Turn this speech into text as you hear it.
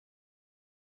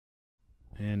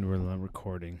And we're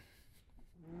recording.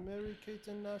 Mary Kate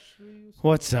and Ashley.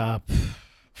 What's up?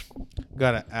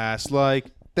 Got an ass like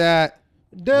that.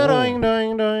 Ding,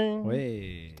 ding, ding.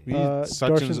 Wait. We need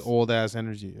Sachin's Darshan's- old ass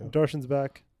energy. Yo. Darshan's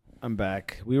back. I'm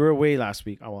back. We were away last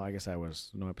week. Oh, well, I guess I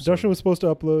was. No episode. Darshan was supposed to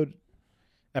upload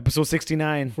Episode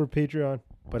 69, for Patreon.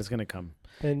 but it's going to come.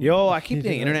 And Yo, I keep he's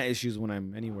getting in internet issues when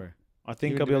I'm anywhere. I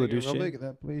think Even I'll be able to do Dominican shit.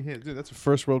 Republic, dude, that's a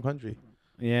first world country.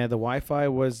 Yeah, the Wi-Fi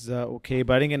was okay,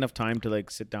 but I didn't get enough time to like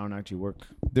sit down and actually work.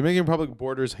 Dominican Republic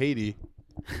borders Haiti,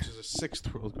 which is a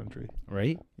sixth world country.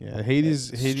 Right? Yeah, Haiti's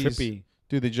It's trippy.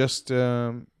 Dude, they just I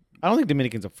don't think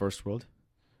Dominican's a first world.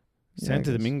 Yeah, I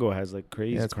Santo guess. Domingo has like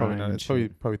crazy yeah, it's crime. probably not. and It's probably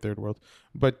shit. third world.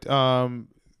 But the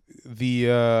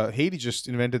Haiti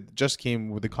just came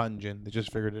with the cotton gin. They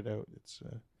just figured it out. It's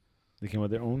They came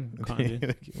with their own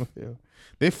content.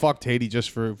 they fucked Haiti just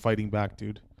for fighting back,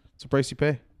 dude. It's a price you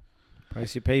pay.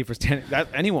 Price you pay for standing. That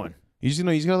anyone. You just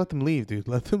you gotta let them leave, dude.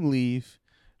 Let them leave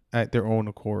at their own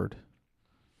accord.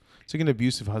 It's like an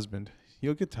abusive husband.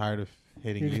 You'll get tired of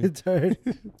hitting You you. get tired.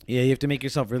 Yeah, you have to make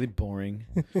yourself really boring.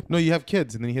 No, you have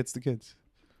kids, and then he hits the kids.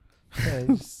 Yeah,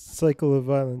 just cycle of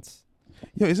violence.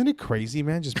 Yo, isn't it crazy,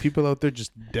 man? Just people out there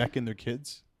just decking their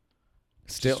kids.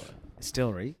 Still,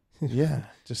 right? Yeah,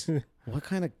 just What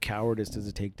kind of cowardice does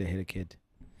it take to hit a kid?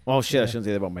 Oh shit! I Yeah. shouldn't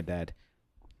say that about my dad.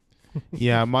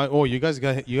 yeah. You guys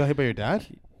got hit by your dad?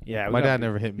 Yeah, we My got dad beat.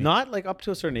 never hit me. Not like up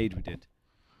to a certain age we did.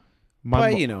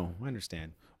 My But mo- I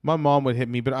understand. my mom would hit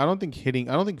me, but I don't think fear.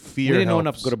 We didn't know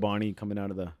enough helps. to go to Bonnie coming out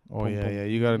of the. Oh pum yeah, pum. yeah.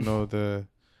 You gotta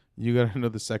know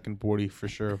the second 40 for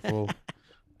sure. Full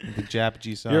the Jap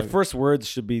G side. Your first words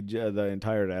should be the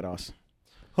entire Dados.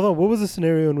 Hold on. What was the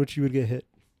scenario in which you would get hit?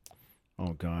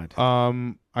 Oh God.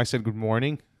 I said good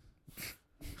morning.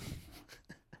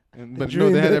 But During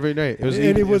no, they had the- every night. It was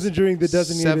and it wasn't during the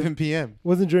designated. 7 p.m.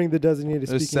 Wasn't during the designated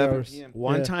It was speaking 7 hours. p.m.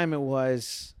 One Yeah. time it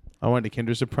was. I went to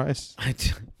Kinder Surprise. I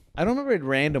don't remember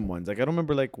random ones. Like I don't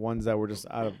remember like ones that were just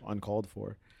out of uncalled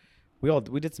for.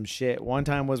 We did some shit. One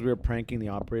time was we were pranking the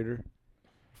operator,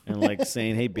 and like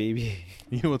saying, "Hey baby,"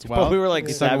 You know what's but wild? we were like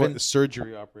He's talking about 7. the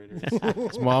surgery operator.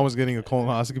 His mom was getting a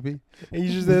colonoscopy. And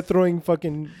you just there throwing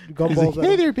fucking He's gumballs like, at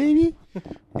hey him. there, baby. It's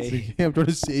Hey. like, hey, I'm trying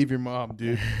to save your mom,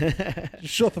 dude.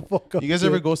 Shut the fuck up. You guys kid.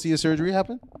 ever go see a surgery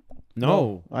happen?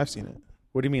 No. I've seen it.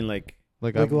 What do you mean, like?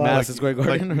 Like Like I've live. Madison Square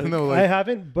Garden? no, I like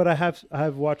haven't, but I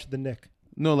have watched The Nick.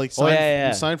 no, like Oh,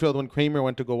 yeah. Seinfeld when Kramer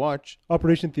went to go watch.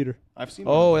 Operation Theater. I've seen.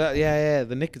 Oh, it. yeah.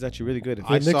 The Nick is actually really good.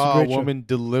 I Nick's a saw a great show. woman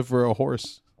deliver a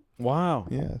horse. Wow.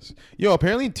 Yes. Yo,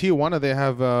 apparently in Tijuana they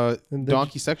have And then-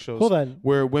 donkey sex shows Hold on.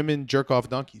 where women jerk off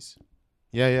donkeys.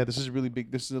 Yeah. This is really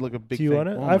big. This is like a big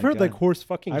Tijuana? Oh I've my heard like God. horse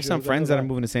fucking I have some shows. friends know that are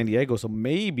moving to San Diego, so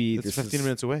maybe thing. It's this 15 is,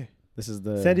 minutes away. This is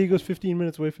the San Diego's 15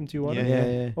 minutes away from Tijuana.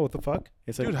 Yeah. Oh, what the fuck?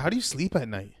 It's like Dude, how do you sleep at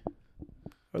night?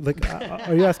 Like,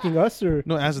 are you asking us or?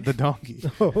 No, as the donkey.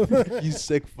 You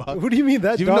sick fuck. What do you mean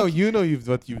that You donkey? know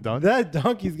what you've done. That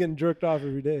donkey's getting jerked off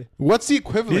every day. What's the do you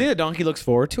equivalent? think a donkey looks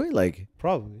forward to it? Like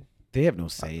Probably. they have no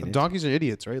say in it. Donkeys are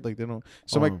idiots, right? Like they don't.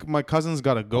 So Oh. my cousin's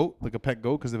got a goat, like a pet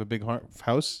goat, because they have a big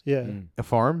house, Yeah. Mm. a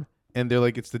farm, and they're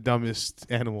like it's the dumbest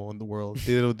animal in the world.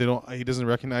 They don't. He doesn't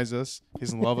recognize us. He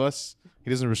doesn't love us. He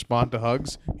doesn't respond to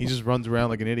hugs. He just runs around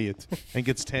like an idiot and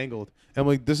gets tangled. And I'm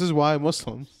like, this is why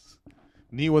Muslims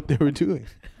knew what they were doing.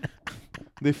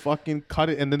 They fucking cut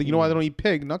it, and then you know why they don't eat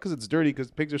pig? Not because it's dirty,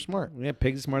 because pigs are smart. Yeah,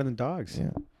 pigs are smarter than dogs.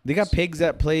 Yeah. They got pigs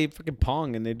that play fucking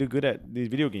pong and they do good at these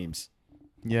video games.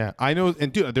 Yeah, I know.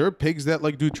 And dude, there are pigs that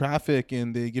like do traffic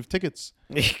and they give tickets.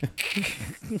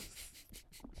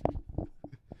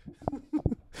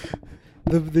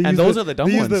 And those are the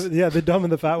dumb ones. Yeah, the dumb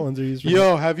and the fat ones are used. For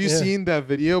Yo, have you Yeah. seen that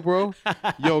video, bro?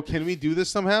 Yo, can we do this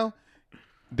somehow?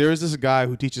 There's this guy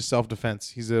who teaches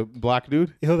self-defense. He's a black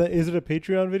dude. Is it a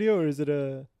Patreon video or is it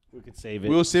a? We could save it.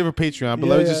 We'll save a Patreon, but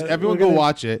Yeah, let's just yeah, everyone we're go gonna-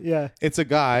 watch it. Yeah. It's a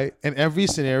guy, and every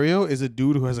scenario is a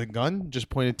dude who has a gun just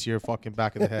pointed to your fucking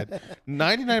back of the head.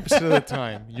 99% of the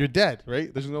time, you're dead,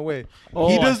 right? There's no way. He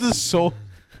Oh, does this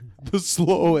the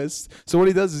slowest. So what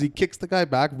he does is he kicks the guy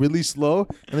back really slow,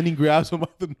 and then he grabs him by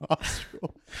the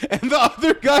nostril, and the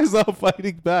other guy's not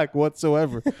fighting back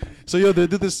whatsoever. So yo, they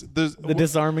did this. There's the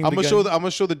disarming. I'm the gonna gun.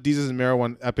 show the Jesus and Mero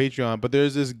one at Patreon, but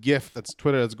there's this GIF that's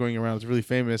Twitter that's going around. It's really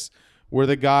famous, where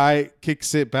the guy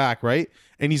kicks it back, right?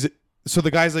 And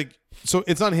the guy's like, so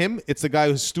it's not him, it's the guy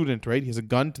who's a student, right? He has a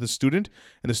gun to the student,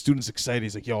 and the student's excited.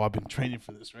 He's like, yo, I've been training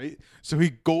for this, right? So he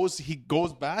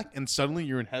goes back, and suddenly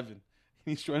you're in heaven.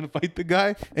 He's trying to fight the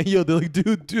guy, and yo, they're like,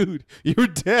 dude, you're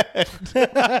dead.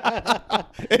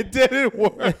 It didn't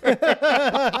work.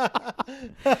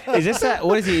 Is this that?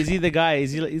 What is he? Is he the guy?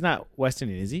 He's not West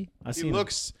Indian, is he? I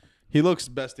He looks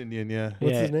best Indian, yeah.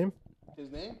 What's Yeah. his name?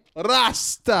 His name?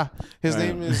 Rasta. His Right.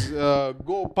 name is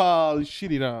Gopal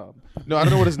Shriram. No, I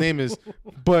don't know what his name is,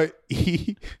 but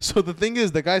he. So the thing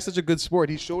is, the guy's such a good sport.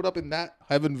 He showed up in that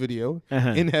heaven video Uh-huh.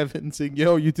 in heaven, saying,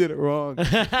 "Yo, you did it wrong."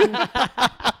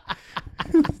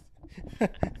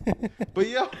 But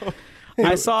yo,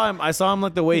 I saw him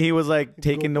like the way he was like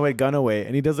taking the gun away,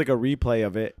 and he does like a replay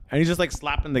of it, and he's just like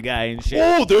slapping the guy and shit.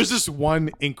 oh, there's this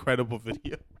one incredible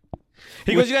video.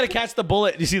 He goes, "You gotta catch the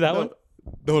bullet." You see that one?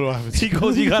 No, I haven't He seen.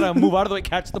 goes, "You gotta move out of the way,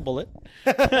 catch the bullet,"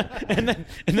 and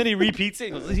then he repeats it. He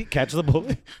goes, "He catch the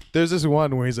bullet." There's this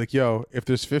one where he's like, "Yo, if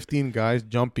there's 15 guys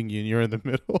jumping you and you're in the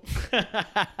middle,"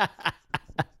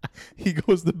 he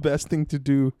goes, "The best thing to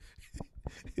do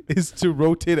is to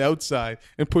rotate outside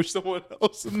and push someone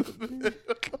else in the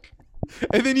middle."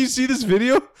 And then you see this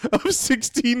video of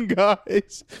 16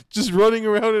 guys just running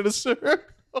around in a circle,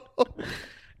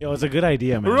 Yo, it's a good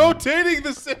idea, man. rotating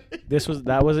the same.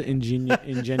 That was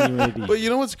ingenuity. But you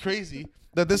know what's crazy?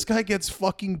 That this guy gets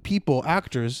fucking people,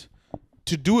 actors,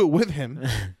 to do it with him,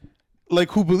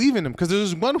 like who believe in him. Because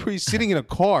there's one where he's sitting in a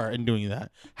car and doing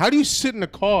that. How do you sit in a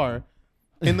car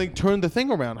and like turn the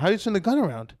thing around? How do you turn the gun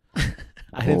around?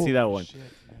 I didn't see that one.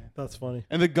 That's funny.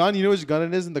 And the gun, you know which gun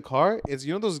it is in the car? It's,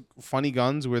 you know those funny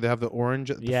guns where they have the orange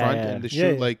at the Yeah, front yeah. and they Yeah,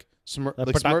 shoot yeah. like smir- The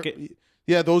like smir- pataque.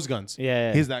 Yeah, those guns.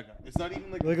 Yeah. He's that gun. It's not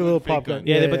even like Like a little fake pop gun. gun.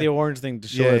 Yeah, they Yeah, put the yeah. orange thing to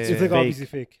show Yeah, it's yeah, It's like fake. obviously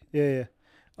fake. Yeah.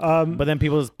 But then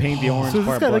people just paint the orange So is this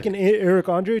part guy like black. an Eric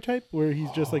Andre type where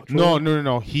he's just like No, trolling?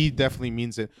 no. He definitely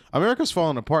means it. America's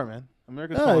falling apart, man.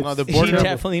 America's No, falling out. They're it's- He boarding up.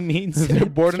 definitely means They're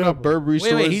it. boarding up Burberry Wait,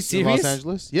 stores he's in Los serious?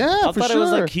 Angeles. Yeah, I for thought sure. it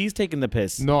was like he's taking the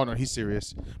piss. No, he's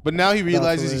serious. But now he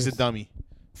realizes he's a hilarious. dummy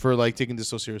for like taking this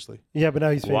so seriously. Yeah, but now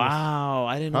he's famous. Wow,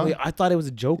 I didn't Huh? know. I thought it was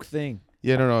a joke thing.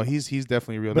 Yeah, no. He's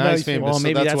definitely real. But Now now he's he's famous. famous. Well, so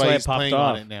maybe that's that's why why it he's popped playing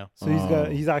off. on it now. So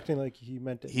he's acting like he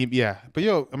meant it. Yeah, but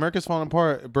yo, America's falling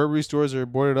apart. Burberry stores are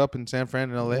boarded up in San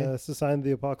Fran and LA. Yeah, it's the sign of the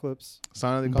apocalypse.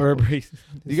 Sign of the apocalypse. Burberry.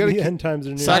 You gotta the keep- end times are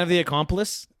near. Sign of the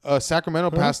accomplice.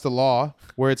 Sacramento passed a law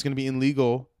where it's going to be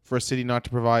illegal for a city not to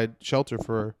provide shelter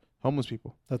for homeless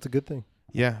people. That's a good thing.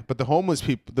 Yeah, but the homeless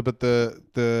people,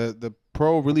 the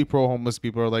really pro homeless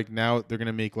people are like, now they're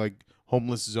gonna make like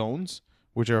homeless zones,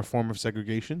 which are a form of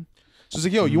segregation. So it's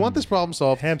like, yo, you want this problem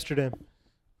solved? Amsterdam.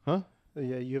 Huh?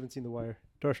 Yeah, you haven't seen The Wire.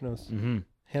 Darsh knows. Mm-hmm.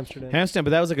 Amsterdam. Hamstern,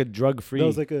 but that was like a drug free. That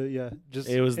was like just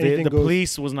it was the anything goes.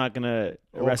 police was not gonna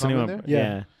arrest come in anyone. there?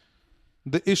 Yeah.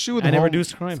 The issue with And it home-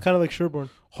 reduced crime. It's kind of like Sherborne.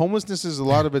 homelessness is a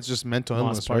lot of it's just mental Moss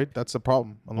illness, Park. right? That's the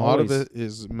problem. A lot of Always. it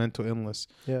is mental illness,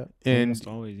 Yeah. and Almost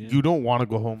always, yeah. you don't want to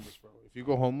go homeless, bro. If you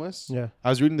go homeless, Yeah. I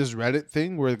was reading this Reddit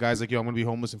thing where the guy's like, yo, I'm gonna be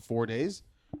homeless in 4 days,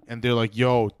 and they're like,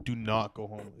 yo, do not go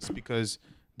homeless because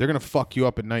they're gonna fuck you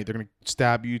up at night. They're gonna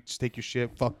stab you, just take your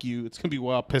shit, fuck you. It's gonna be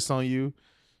wild, piss on you.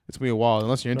 It's gonna be a while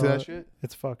unless you're into No, that shit.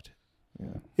 It's fucked. Yeah.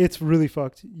 It's really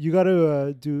fucked. You got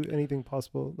to do anything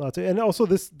possible not to. And also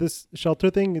this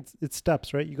shelter thing, it's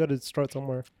steps, right? You got to start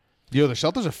somewhere. Yo, the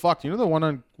shelters are fucked. You know the one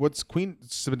on what's Queen,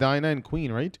 Spadina and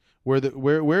Queen, right?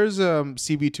 Where's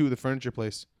CB2, the furniture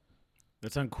place?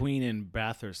 That's on Queen and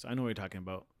Bathurst. I know what you're talking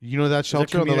about. You know that There's a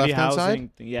shelter on the community left hand side housing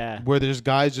thing. Yeah. where there's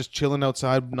guys just chilling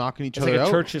outside, knocking each It's other like a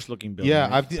out. churchish looking building. Yeah,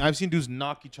 right? I've seen dudes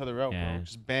knock each other out, Yeah. bro.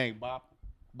 Just bang, bop,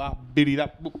 bop, biddy, da,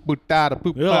 boop, boop, da, da,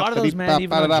 boop, There's a lot of bop, those, biddy, man, bop,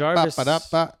 even on ba, da, da, Jarvis. ba, da,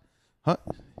 ba. Huh?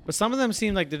 But some of them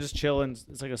seem like they're just chilling.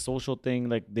 It's like a social thing.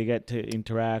 Like they get to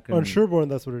interact. And On Sherborne,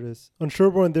 that's what it is. On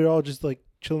Sherborne, they're all just like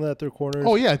chilling at their corners.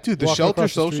 Oh yeah, dude. The Walking shelter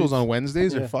across the socials streets. on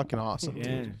Wednesdays are Yeah. fucking awesome. Yeah.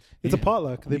 dude. It's a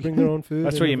potluck. They bring their own food.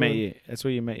 That's and where you met everyone- you. That's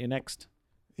where you met you next.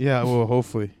 Yeah, well,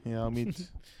 hopefully, yeah, I'll meet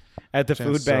At the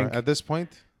chances food are- bank. At this point,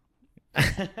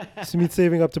 Sumit's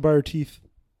saving up to buy her teeth.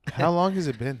 how long has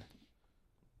it been?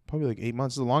 Probably like 8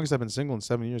 months. It's the longest I've been single in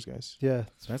 7 years, guys. Yeah,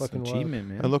 it's That's an fucking wild. achievement,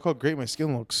 man. And look how great my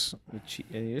skin looks.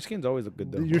 Your skin's always look good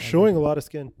though. You're showing a lot of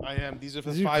skin. I am. These are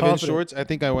for You're 5-inch confident. shorts. I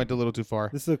think I went a little too far.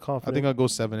 This is a I confident. think I'll go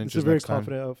 7 It's inches a very next time.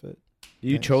 confident outfit.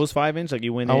 You Thanks. chose 5-inch, like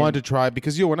you went I in. wanted to try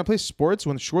because when I play sports,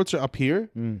 when the shorts are up here,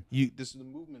 Mm. this is the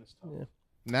movement is tough. Yeah.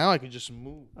 Now I can just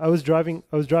move. I was driving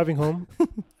home,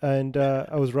 and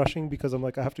I was rushing because I'm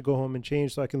like, I have to go home and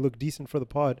change so I can look decent for the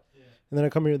pod. And then I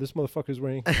come here, this motherfucker's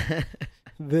wearing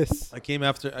this. I came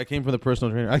from the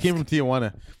personal trainer. I came from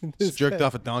Tijuana. This Just jerked guy.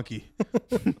 off a donkey.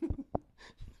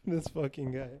 This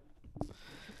fucking guy.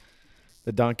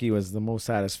 The donkey was the most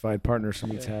satisfied partner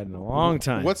Samit's had in a long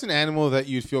time. What's an animal that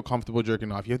you'd feel comfortable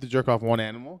jerking off? You have to jerk off one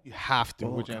animal. You have to.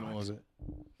 Oh, Which God. animal is it?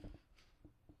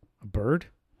 A bird?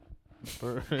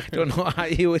 Bird. I don't know how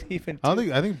you would even. I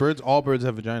think all birds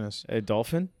have vaginas. A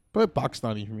dolphin? But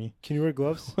Pakistani for me. Can you wear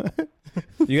gloves?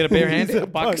 You got a bare hand? He's a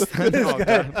Pakistani. This Oh, guy.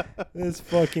 God. This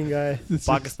fucking guy.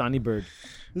 Pakistani bird.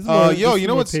 This is more- Yo, this you is know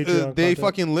more what's Patreon they content.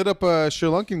 fucking lit up a Sri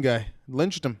Lankan guy,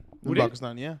 lynched him. in Who did?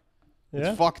 Pakistan. Yeah. Yeah.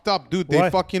 It's fucked up, dude. They Why?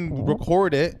 fucking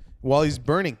record it while he's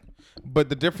burning. But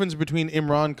the difference between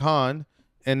Imran Khan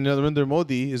and Narendra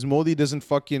Modi is Modi doesn't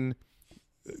fucking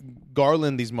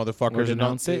garland these motherfuckers. Or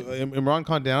denounce it? Imran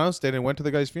Khan denounced it and went to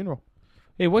the guy's funeral.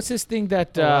 Hey, what's this thing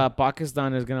that wow.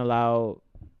 Pakistan is gonna allow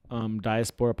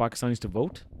diaspora Pakistanis to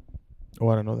vote? Oh,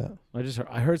 I don't know that.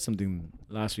 I heard something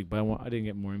last week, but I didn't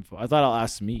get more info. I thought I'll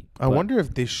ask Meet. I wonder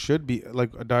if they should be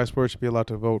like a diaspora should be allowed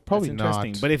to vote. Probably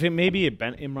interesting. not. But if it maybe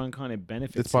Imran Khan it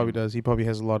benefits. It probably him. does. He probably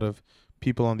has a lot of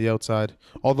people on the outside.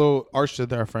 Although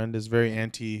Arshad, our friend, is very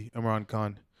anti Imran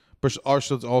Khan, but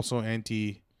Arshad's also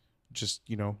anti, just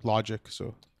logic.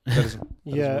 So that doesn't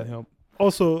Yeah. really help.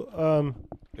 Also,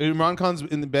 Imran Khan's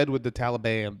in the bed with the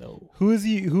Taliban though. who has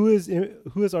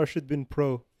Arshad been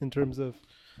pro in terms of?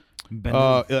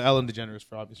 Ellen DeGeneres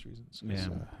for obvious reasons. Yeah,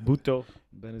 'Cause, Bhutto,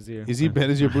 Benazir. Is he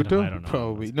Benazir Bhutto? I don't know.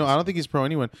 Probably. No, I don't think he's pro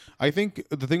anyone. I think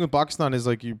the thing with Pakistan is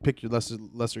like you pick your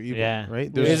lesser evil. Yeah,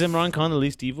 Right. Is Imran Khan the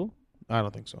least evil? I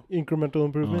don't think so. Incremental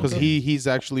improvement. Because Okay. he's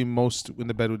actually most in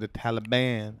the bed with the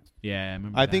Taliban. Yeah, I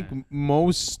remember. I think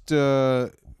most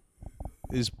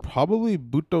is probably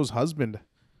Bhutto's husband.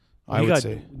 I would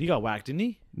say. he got whacked, didn't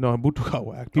he? No, Bhutto got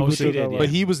whacked. Oh, People so say- he did, yeah. But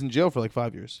he was in jail for like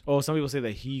 5 years. Oh, some people say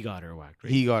that he got her whacked.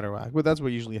 Right? He got her whacked. But that's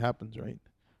what usually happens, right?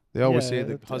 They always Yeah, say the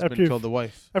that's- husband after- killed the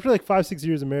wife. After like 5-6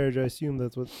 years of marriage, I assume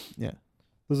that's what. Yeah.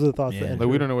 Those are the thoughts Yeah. that enter.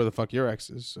 Like we don't know where the fuck your ex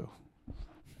is, so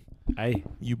Aye.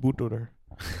 you Bhutto'd her.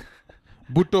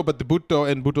 Bhutto, but the Bhutto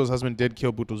and Bhutto's husband did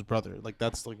kill Bhutto's brother. Like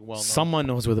that's like well known. Someone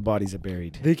knows where the bodies are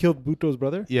buried. They killed Bhutto's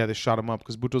brother. Yeah, they shot him up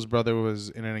because Bhutto's brother was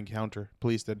in an encounter.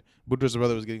 Police did. Bhutto's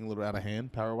brother was getting a little out of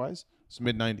hand power wise. It's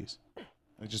mid-90s.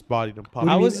 They just bodied him. What do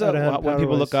How you mean was out of hand when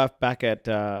people look power-wise? off back at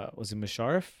was it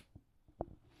Musharraf?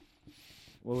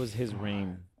 What was his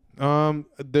reign?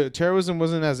 The terrorism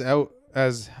wasn't as out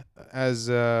as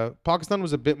Pakistan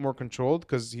was a bit more controlled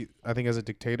because I think as a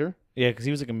dictator. Yeah, because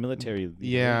he was like a military. leader,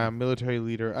 Yeah, right? military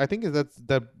leader. I think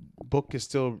that book is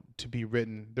still to be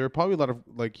written. There are probably a lot of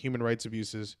like human rights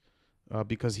abuses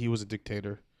because he was a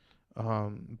dictator.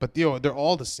 But they're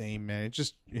all the same, man. It's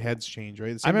just your heads change,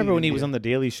 right? I remember when he was on the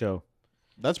Daily Show.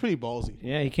 That's pretty ballsy.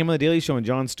 Yeah, he came on the Daily Show and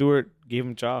Jon Stewart gave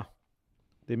him cha.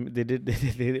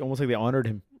 They almost like they honored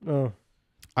him. Oh,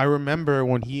 I remember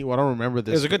when I don't remember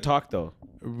this. It was a good talk though.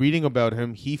 Reading about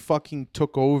him, he fucking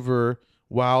took over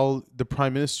while the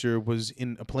prime minister was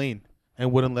in a plane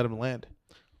and wouldn't let him land.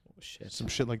 Oh shit. Some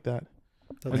shit like that.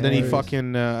 that's And then he hilarious.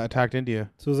 fucking attacked India.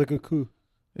 So it was like a coup.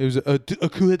 It was a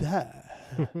coup d'etat.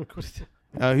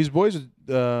 He's boys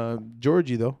with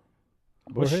Georgie though.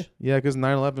 Bush. Jorge? Yeah, because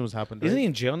 9/11 was happened. Isn't right? he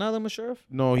in jail now, though, Musharraf?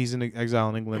 No, he's in exile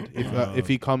in England. If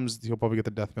he comes, he'll probably get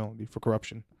the death penalty for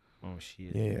corruption. Oh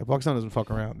shit. Yeah. Pakistan doesn't fuck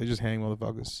around. They just hang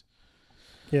motherfuckers.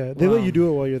 Yeah, they let you do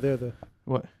it while you're there, though.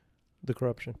 What? The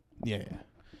corruption. Yeah.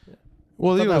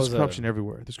 Well, Thought that there's was corruption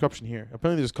everywhere. There's corruption here.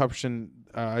 Apparently, there's corruption.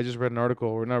 I just read an article,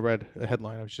 or not read a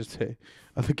headline. I was just say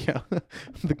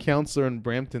the counselor in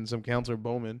Brampton, some counselor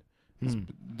Bowman, is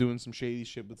doing some shady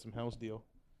shit with some house deal,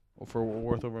 for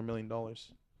worth over $1 million.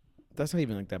 That's not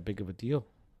even like that big of a deal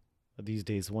these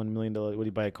days. $1 million. Would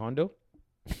he buy a condo?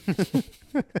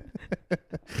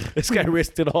 This guy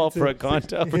risked it all for a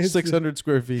condo. For 600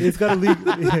 square feet. It's got a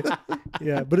legal,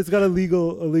 yeah, but it's got a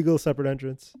legal separate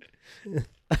entrance.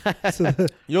 So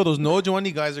Yo, those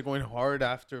Nojawani guys are going hard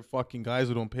after fucking guys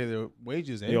who don't pay their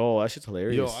wages. Eh? Yo, that shit's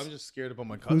hilarious. Yo, I'm just scared about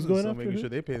my cousins. going So after making who? sure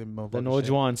they pay them. the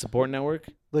Nojuan Support Network.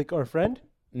 like our friend.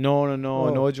 No, Oh.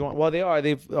 Nojuan. Well, they are.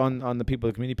 They've on the people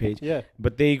of the community page, Yeah,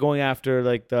 but they going after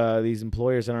like these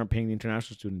employers that aren't paying the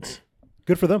international students.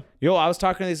 good for them. Yo, I was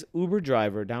talking to this Uber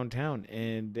driver downtown,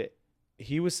 and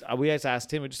he was. We just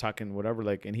asked him, we're just talking whatever,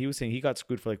 like, and he was saying he got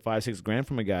screwed for like $5-6 grand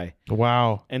from a guy.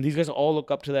 Wow. And these guys all look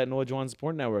up to that Noah Juwan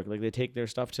Support Network. Like they take their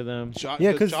stuff to them.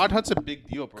 Yeah, 'cause- Jod Hutt's a big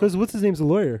deal, bro. Because what's his name's a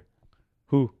lawyer?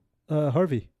 Who?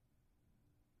 Harvey.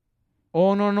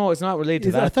 Oh no, it's not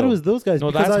related to I that. thought though. it was those guys.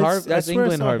 No, because that's I Harv- that's swear I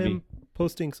England saw Harvey. him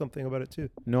posting something about it too.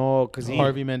 No, because he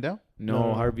Harvey Mandel. No,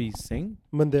 No. Harvey Singh.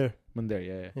 Mandar. Mandar,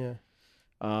 yeah.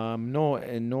 Yeah. No,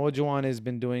 and Noah Juwan has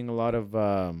been doing a lot of.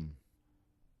 Oh,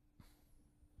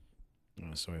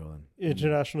 sorry, hold on.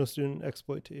 International student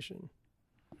exploitation.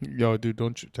 Yo, dude,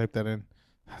 don't you type that in.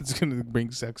 That's gonna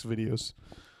bring sex videos.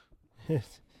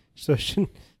 So I shouldn't.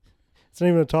 It's not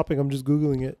even a topic. I'm just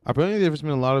googling it. Apparently, there's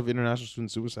been a lot of international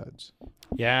student suicides.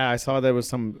 Yeah, I saw there was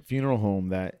some funeral home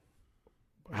that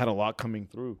had a lot coming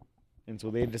through, and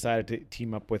so they decided to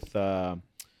team up with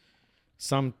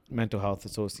some mental health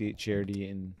associate charity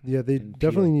and. Yeah, they And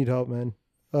definitely Peel. need help, man.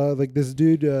 Like this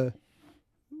dude,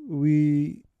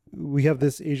 we have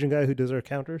this Asian guy who does our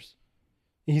counters.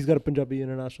 He's got a Punjabi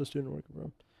international student working for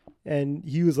him. and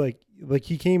he was like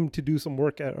he came to do some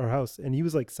work at our house, and he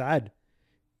was like sad,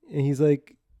 and he's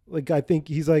like I think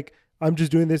he's like, I'm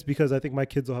just doing this because I think my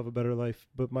kids will have a better life,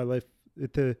 but my life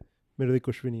ite merely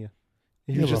koshvinia.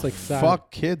 He was just like sad.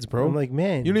 Fuck kids, bro. I'm like,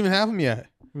 man, You don't even have them yet.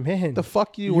 man, What the fuck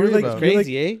are you You're worried like- about?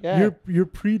 Crazy, eh? Yeah. you're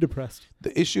pre-depressed.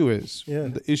 The issue is, Yeah.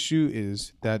 the issue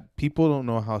is that people don't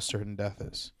know how certain death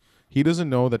is. He doesn't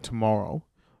know that tomorrow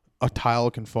a tile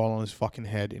can fall on his fucking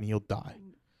head and he'll die.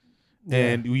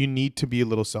 And you need to be a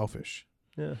little selfish.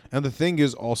 yeah, And the thing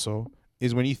is also,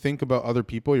 is when you think about other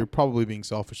people, you're probably being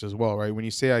selfish as well, right? When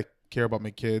you say I care about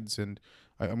my kids and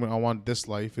I want this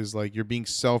life, is like you're being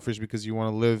selfish because you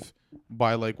want to live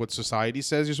by like what society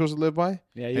says you're supposed to live by.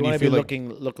 Yeah, And you want to be feel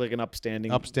like look like an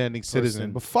upstanding. upstanding citizen.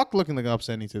 person. But fuck looking like an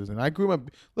upstanding citizen. I grew my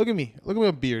look at me with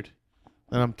a beard,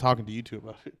 and I'm talking to you two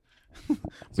about it.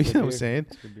 But you know what I'm saying?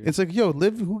 It's like, yo,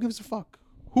 live. Who gives a fuck?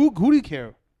 Who do you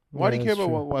care? Why do you Yeah, care that's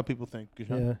about true. what people think?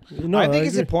 yeah. No, I think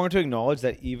it's agree. important to acknowledge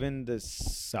that even the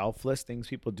selfless things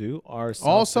people do are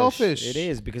All selfish. selfish. It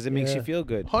is because it makes you Yeah. feel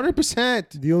good.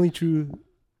 100%. The only true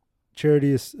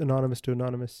charity is anonymous to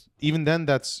anonymous, Even then,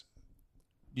 that's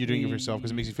you're doing it for yourself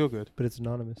because it makes you feel good. but it's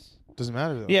anonymous. Doesn't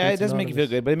matter though. Yeah, it It's does make you feel anonymous.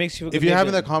 good, but it makes you feel good. If you're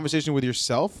having that conversation with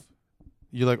yourself,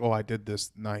 you're like, oh, I did this.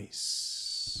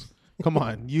 Nice. Come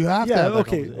on, you have to Yeah, have that okay,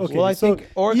 conversation. okay. Well, I so think,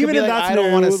 or it could even be in like, that I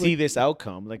don't want to scenario, see like- this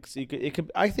outcome. Like, so you could, it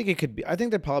could. I think it could be. I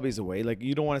think there probably is a way. Like,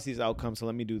 you don't want to see this outcome, so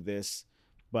let me do this.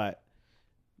 But,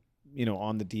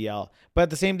 on the DL. But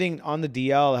the same thing on the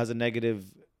DL has a negative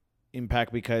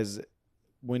impact because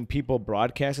when people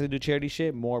broadcast and do charity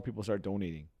shit, more people start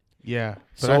donating. Yeah,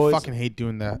 but So I is- fucking hate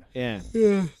doing that. Yeah.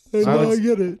 Yeah, I, So know, I it's-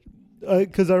 get it.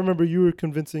 Because I remember you were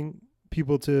convincing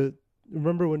people to.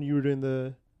 Remember when you were doing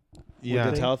the? Yeah,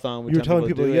 With the telethon, we You were tell telling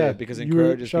people, to do yeah, it because it you were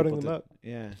encourages shouting people them to, out.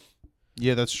 Yeah.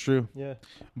 yeah, that's true. Yeah,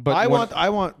 But I when-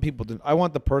 want people to. I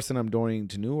want the person I'm donating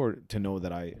to know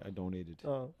that I donated.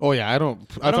 Oh yeah, I don't.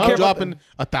 If don't I'm care about dropping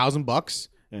 $1,000,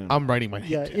 Yeah. I'm writing my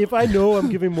name. yeah. down. If I know I'm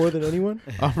giving more than anyone,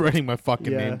 I'm writing my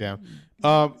fucking Yeah. name down.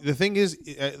 The thing is,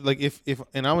 like, if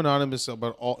and I'm anonymous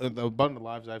about about the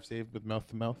lives I've saved with mouth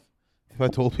to mouth. If I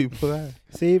told people that,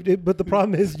 saved it. But the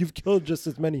problem is you've killed just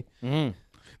as many.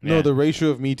 Mm-hmm. no, the ratio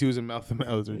of Me Too's and mouth to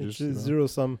mouths are It's just zero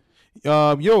sum.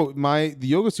 the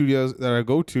yoga studios that I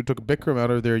go to took Bikram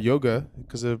out of their yoga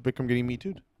because of Bikram getting Me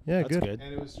Too'd. Yeah, That's good. good.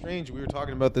 And it was strange. We were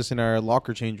talking about this in our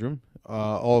locker change room.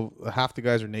 Half the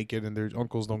guys are naked and their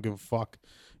uncles don't give a fuck.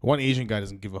 One Asian guy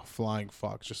doesn't give a flying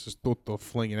fuck. Just Toto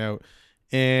flinging out.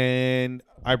 And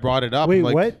I brought it up. Wait, I'm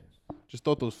like, what? Just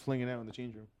Toto's flinging out in the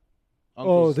change room. Oh,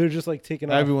 Uncles, they're just like taking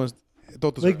off. everyone's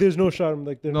Toto's Like there's no shot.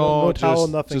 Like there's no towel,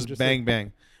 nothing. Just bang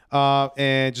like, bang.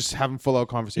 And just having full out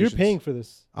conversations. you're paying for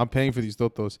this. I'm paying for these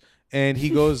Totos. And he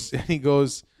goes,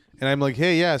 and I'm like,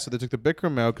 hey, yeah. So they took the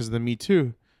Bikram out because of the Me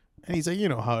Too. And he's like, you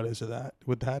know how it is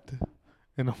with that.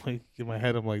 And I'm like, in my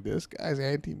head, I'm like, this guy's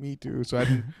anti Me Too. So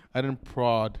I didn't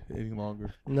prod any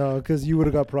longer. No, because you would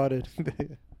have got prodded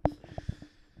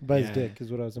by his Yeah. dick,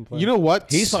 is what I was implying. You know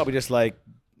what? He's probably just like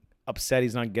upset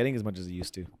he's not getting as much as he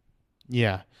used to.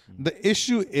 Yeah. The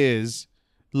issue is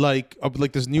like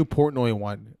this new Portnoy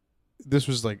one. This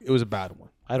was like, it was a bad one.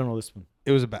 I don't know this one.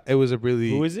 It was a really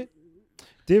Who is it?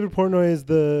 David Portnoy is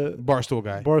the Barstool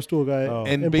guy. Barstool guy, Oh.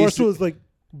 And and basic- Barstool is like.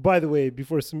 By the way,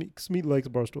 before Smeet likes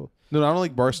Barstool. No, I don't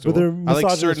like Barstool. But they're I like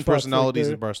misogynist certain fucks, like personalities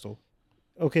they're- in Barstool.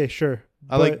 Okay, sure.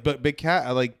 I like Big Cat.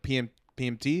 I like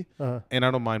PMT, and I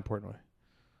don't mind Portnoy.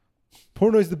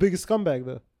 Portnoy's the biggest scumbag,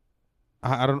 though.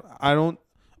 I don't.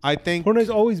 I think. Portnoy's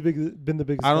always been the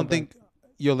biggest. I don't scumbag. think.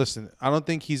 Yo, listen. I don't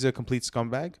think he's a complete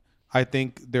scumbag. I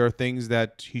think there are things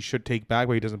that he should take back,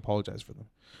 but he doesn't apologize for them.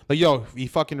 Like, yo, he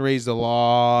fucking raised a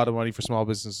lot of money for small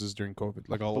businesses during COVID.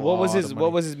 Like a lot. But what was his of money.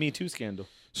 What was his Me Too scandal?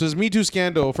 So his Me Too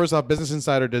scandal. First off, Business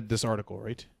Insider did this article,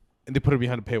 right? And they put it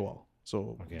behind a paywall.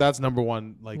 So Okay. that's number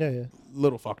one. Like, Yeah.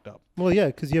 little fucked up. Well, yeah,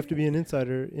 because you have to be an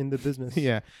insider in the business.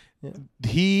 Yeah. Yeah.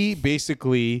 He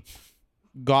basically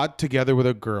got together with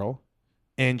a girl,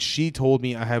 and she told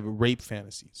me I have rape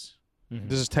fantasies. Mm-hmm.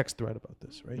 This is text thread about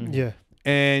this, right? Mhm. Yeah.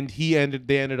 And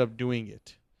they ended up doing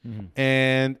it. Mm-hmm.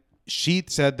 And she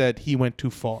said that he went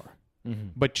too far, Mm-hmm.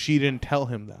 but she didn't tell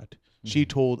him that. She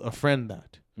told a friend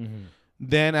that. Mm-hmm.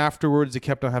 Then afterwards, they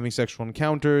kept on having sexual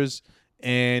encounters,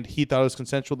 and he thought it was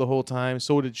consensual the whole time.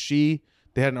 So did she.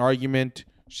 They had an argument.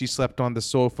 She slept on the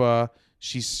sofa.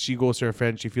 She goes to her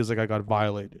friend. She feels like I got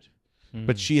violated.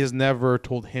 But she has never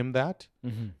told him that.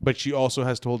 Mm-hmm. But she also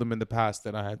has told him in the past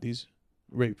that I had these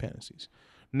rape fantasies.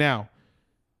 Now,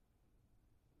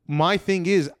 my thing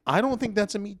is, I don't think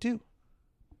that's a Me Too.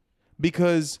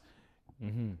 Because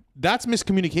Mm-hmm. that's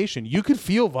miscommunication. You could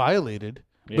feel violated,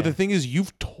 Yeah. but the thing is,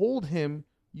 you've told him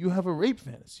you have a rape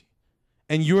fantasy.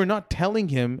 and you're not telling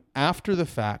him after the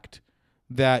fact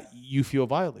that you feel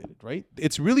violated, right?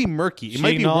 It's really murky. It She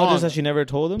might be wrong. acknowledges that she never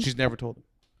told him, She's never told him.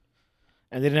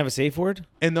 and they didn't have a safe word.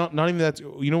 And not even that.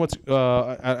 You know what's?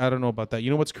 I don't know about that. You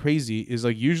know what's crazy is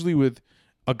like usually with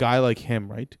a guy like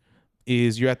him, right?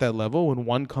 Is you're at that level when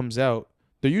one comes out,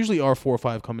 there usually are 4 or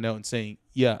 5 coming out and saying,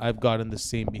 "Yeah, I've gotten the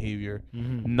same behavior."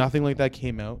 Nothing like that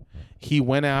came out. He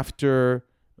went after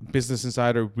Business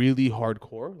Insider really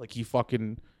hardcore. Like he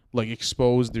fucking like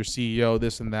exposed their CEO,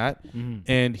 this and that.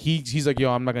 And he's like,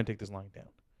 "Yo, I'm not gonna take this lying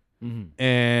down."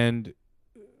 And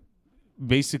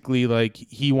basically like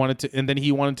he wanted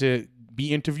to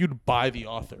be interviewed by the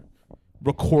author,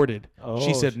 recorded.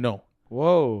 She Oh, said no.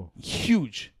 Whoa.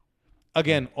 Huge.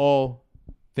 Again, all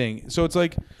thing. So it's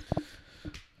like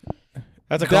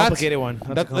That's a complicated one.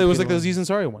 it was like the Aziz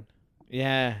Ansari one.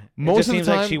 Yeah. Most it just of the seems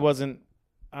like time- she wasn't.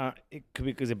 It could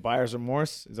be because of buyer's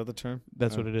remorse. Is that the term?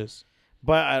 That's what it is.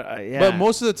 But yeah. But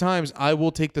most of the times, I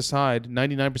will take the side.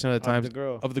 99% of the times the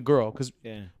girl. of the girl, because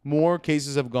Yeah. more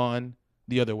cases have gone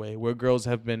the other way, where girls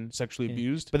have been sexually Yeah.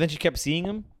 abused. But then she kept seeing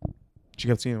him. She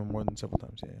kept seeing him more than several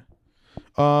times.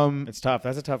 Yeah. It's tough.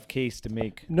 That's a tough case to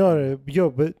make. No, yo,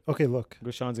 but okay, look,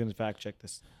 Sean's gonna fact check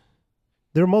this.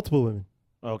 there are multiple women.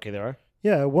 Oh, okay, there are.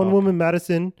 Yeah, one Okay. woman,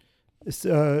 Madison,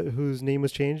 whose name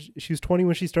was changed. She was 20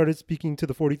 when she started speaking to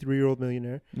the 43-year-old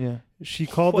millionaire. Yeah. She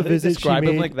called Well, the they visit she describe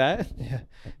him made. like that. Yeah,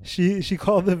 she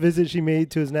called the visit she made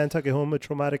to his Nantucket home a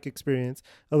traumatic experience,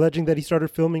 alleging that he started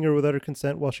filming her without her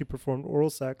consent while she performed oral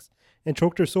sex and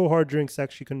choked her so hard during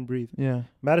sex she couldn't breathe. Yeah.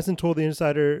 Madison told the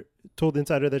insider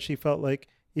that she felt like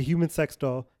a human sex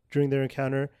doll during their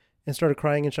encounter and started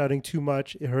crying and shouting too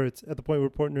much, it hurts, at the point where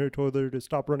partner told her to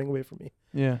stop running away from me.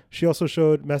 Yeah. She also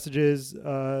showed messages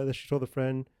that she told a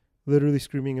friend, literally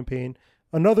screaming in pain.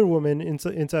 Another woman,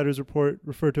 Insider's report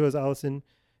referred to as Allison,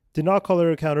 did not call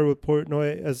her encounter with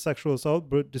Portnoy as sexual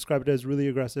assault, but described it as really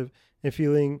aggressive and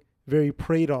feeling very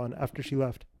preyed on after she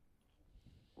left.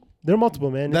 There are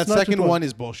multiple, man. That It's not just second one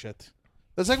is bullshit.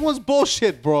 The second one's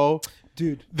bullshit, bro.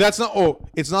 Dude. That's not. Oh,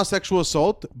 it's not sexual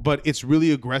assault, but it's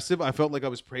really aggressive. I felt like I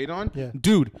was preyed on. Yeah.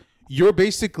 Dude, you're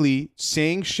basically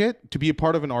saying shit to be a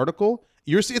part of an article.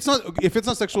 It's not. If it's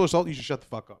not sexual assault, you should shut the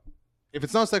fuck up. If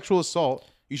it's not sexual assault,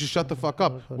 you should shut the fuck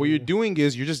up. What you're doing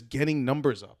is you're just getting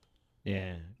numbers up.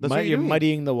 Yeah. That's what You're you're doing.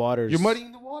 muddying the waters. You're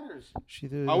muddying the waters. She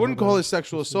did, I wouldn't hold call on. it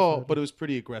sexual assault, but it was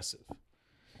pretty aggressive.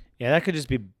 Yeah, that could just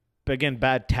be again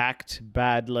bad tact,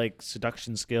 bad like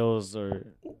seduction skills,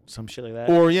 or some shit like that.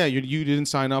 Or yeah, you didn't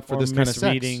sign up for Or this kind of sex.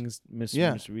 misreadings,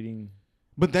 Yeah. misreading.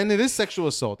 But then it is sexual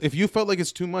assault. If you felt like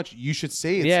it's too much, you should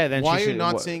say it. Yeah, then why she are you should-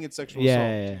 not what- saying it's sexual Yeah,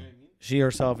 assault? yeah, yeah. She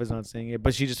herself is not saying it,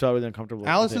 but she just felt really uncomfortable. with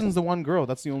it. Allison's the one girl.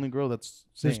 That's the only girl that's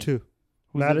saying. There's two.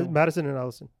 Who's the other one? Madison and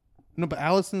Allison. No, but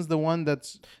Allison's the one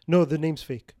that's. No, the name's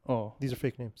fake. Oh These are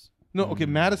fake names. no, okay.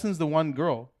 Madison's the one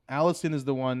girl. Allison is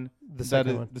the one. The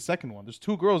second one. The second one. There's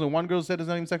two girls, and one girl said it's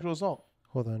not even sexual assault.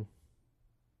 Hold on.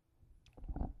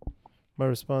 My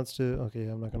response to okay,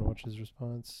 I'm not gonna watch his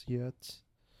response yet.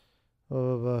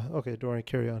 Okay, don't worry,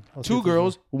 carry on. I'll see Two if there's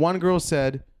girls. One girl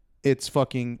said it's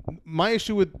fucking. My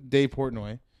issue with Dave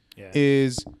Portnoy Yeah.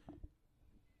 is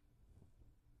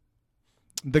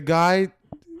the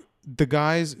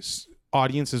guy's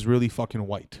audience is really fucking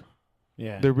white.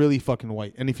 Yeah. They're really fucking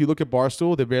white. And if you look at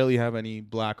Barstool, they barely have any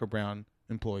black or brown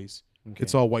employees. Okay.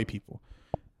 It's all white people.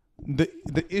 The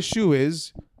issue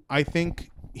is, I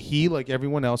think he, like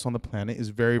everyone else on the planet, is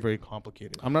very, very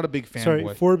complicated. I'm not a big one. Sorry,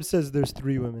 fanboy. Forbes says there's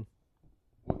 3 women.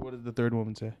 What did the third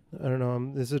woman say? I don't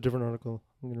know. This is a different article.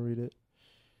 I'm gonna read it.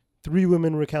 3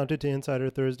 women recounted to Insider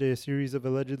Thursday a series of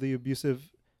allegedly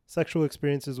abusive sexual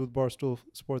experiences with Barstool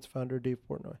Sports founder Dave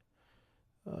Portnoy.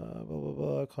 Blah blah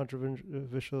blah.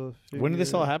 Controversial. When did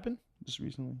this all figure. happen? Just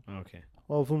recently. Okay.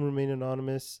 All of whom remain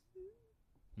anonymous.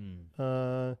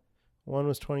 One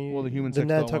was 20. Well, the human the sex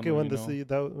doll Nantucket one one. we This know.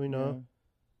 that we know.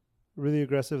 Yeah. Really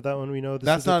aggressive. That one we know. This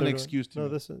That's is the not an third one. excuse to No,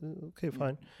 me. this okay,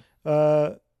 fine.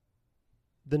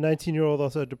 The 19-year-old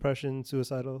also had depression,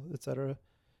 suicidal, etc.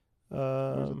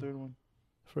 Where's the third one?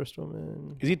 First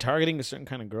woman. Is he targeting a certain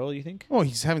kind of girl? You think? Oh,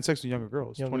 he's having sex with younger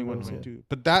girls. Younger 21, girls, yeah. 22.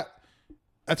 But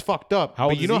that's fucked up. How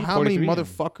but old you is know he? how many 43?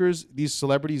 motherfuckers these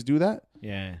celebrities do that?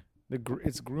 Yeah.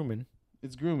 It's grooming.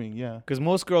 It's grooming, yeah. Because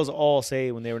most girls all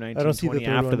say when they were 19, I don't see the 20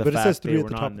 third after one, the but it fact says they 3 at were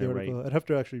the not top in of the their article. right. I'd have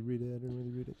to actually read it. I didn't really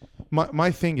read it.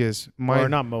 My thing is Or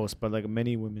not most, but like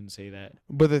many women say that.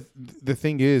 But the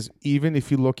thing is, even if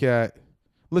you look at,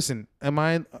 listen, am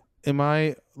I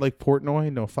like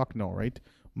Portnoy? No, fuck no, right?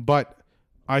 But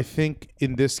I think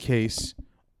in this case,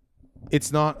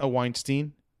 it's not a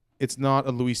Weinstein, it's not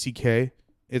a Louis C.K.,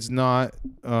 it's not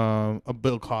a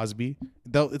Bill Cosby.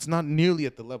 It's not nearly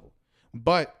at the level.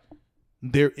 But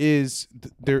there is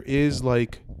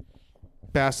like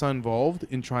Bassa involved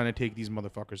in trying to take these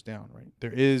motherfuckers down,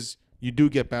 right? You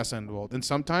do get Bassa involved, and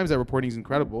sometimes that reporting is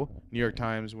incredible. New York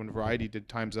Times, when Variety did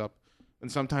Time's Up,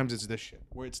 and sometimes it's this shit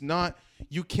where it's not.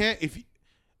 You can't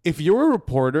if you're a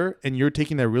reporter and you're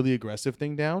taking that really aggressive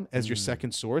thing down as your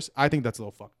second source. I think that's a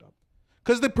little fucked up,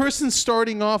 because the person's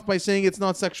starting off by saying it's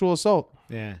not sexual assault.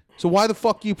 Yeah. So why the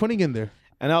fuck are you putting in there?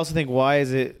 And I also think, why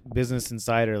is it Business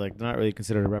Insider, like, not really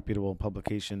considered a reputable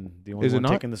publication? The only Is it one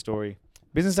not? taking the story.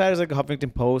 Business Insider is like a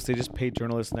Huffington Post. They just pay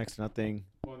journalists next to nothing.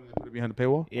 Put it behind the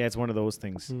paywall. Yeah, it's one of those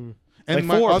things. Hmm. Like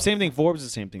my Forbes, oth- same thing. Forbes is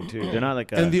the same thing too. They're not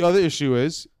like a. And the other issue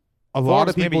is a lot Forbes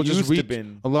of people maybe just used to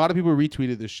been. a lot of people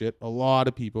retweeted this shit. A lot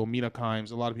of people, Mina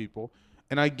Kimes, a lot of people,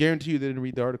 and I guarantee you they didn't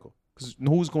read the article because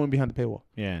who's going behind the paywall?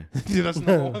 Yeah. That's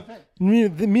not one thing.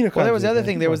 Mina Well, there was Kimes the is other like,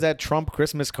 thing. come There was on. that Trump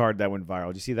Christmas card that went viral.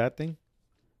 Did you see that thing?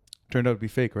 Turned out to be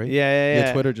fake, right?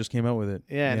 Yeah. Twitter just came out with it.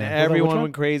 Yeah, and which everyone one?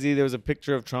 went crazy. There was a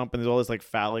picture of Trump, and there's all this like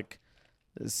phallic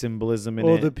symbolism in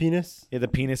Oh, it. the penis. Yeah, the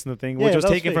penis and the thing, Yeah, which was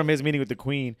that was taken fake. from his meeting with the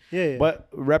Queen. Yeah. But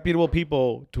reputable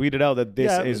people tweeted out that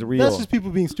this Yeah, is real. That's just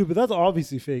people being stupid. That's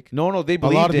obviously fake. No, they A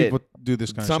believed lot of it. people do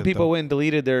this kind of Some shit. people though. went and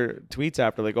deleted their tweets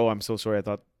after, like, "Oh, I'm so sorry. I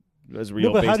thought it was real."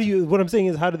 No, but how based do you? What I'm saying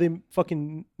is, how do they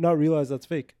fucking not realize that's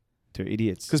fake? to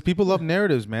idiots? Because people love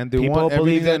narratives, man. They People want believe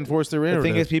everything to that- enforce their The narrative.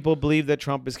 thing is, people believe that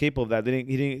Trump is capable of that.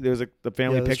 He didn't. There was the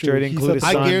family Yeah, that's picture. true. It He included his set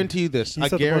the son. I guarantee you this. He I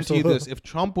set the bar guarantee you so low. this. If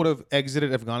Trump would have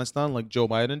exited Afghanistan like Joe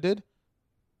Biden did,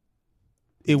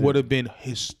 it would have been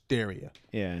hysteria.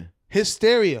 Yeah,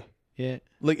 Hysteria. yeah.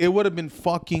 Like it would have been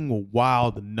fucking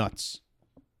wild nuts.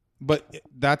 But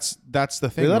that's the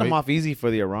thing. They let right? him off easy for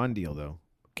the Iran deal, though,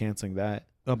 canceling that.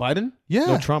 Biden? Yeah.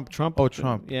 No, Trump. Oh,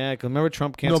 Trump. Yeah, because remember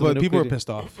Trump No, canceled. but the people are nuclear pissed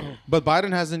off. But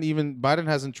Biden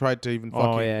hasn't tried to even fucking.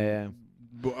 Oh yeah.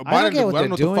 Biden, I don't get what I they're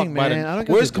know doing, the fuck man. Biden. I don't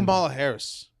get Where's what they're doing. Kamala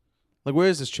Harris? Like, where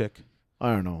is this chick?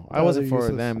 I don't know. I Oh, wasn't they're for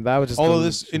useless. them. That was just. Although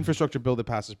this infrastructure bill that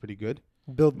passed is pretty good.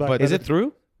 Build back. But- better. is it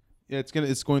through? Yeah, it's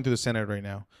going through the Senate right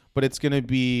now, but it's gonna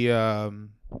be not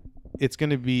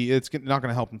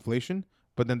gonna help inflation.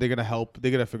 But then they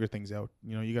gotta figure things out.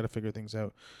 You know, you gotta figure things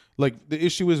out. Like the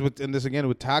issue is with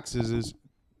with taxes is,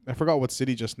 I forgot what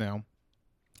city just now.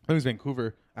 I think it was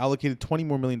Vancouver allocated $20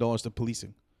 more million to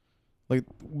policing. Like,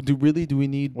 do we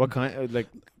need What kind? Like,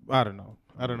 I don't know.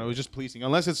 It's just policing,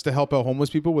 unless it's to help out homeless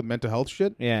people with mental health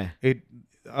shit. yeah. It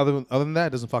other than that, it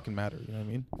doesn't fucking matter. You know what I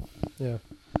mean? Yeah.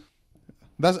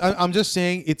 I'm just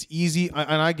saying it's easy,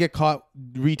 and I get caught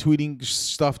retweeting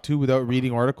stuff too without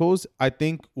reading articles. I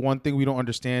think one thing we don't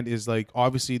understand is, like,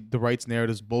 obviously the right's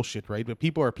narrative is bullshit, right? But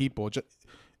people are people.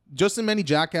 Just as many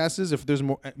jackasses, if there's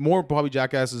more probably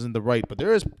jackasses in the right, but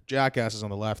there is jackasses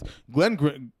on the left.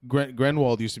 Glenn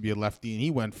Greenwald used to be a lefty, and he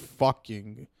went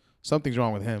fucking, something's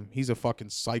wrong with him. He's a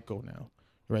fucking psycho now,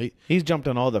 right? He's jumped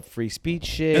on all the free speech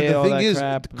shit. And the all thing that is,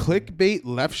 crap. clickbait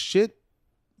left shit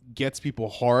gets people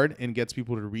hard and gets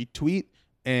people to retweet.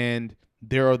 And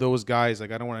there are those guys,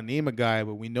 like, I don't want to name a guy,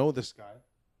 but we know this guy.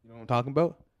 You know what I'm talking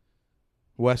about?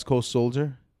 West Coast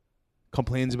Soldier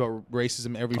complains about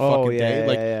racism every fucking day.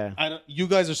 Like, yeah. you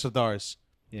guys are Sadars.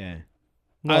 Yeah.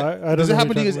 No, I don't Does know it who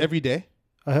happen to you're you guys talking every day?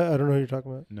 about. I don't know who you're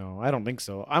talking about. No, I don't think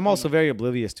so. I'm also very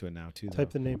oblivious to it now too. Type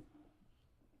though. the name.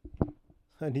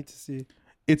 I need to see.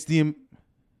 It's the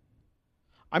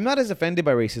I'm not as offended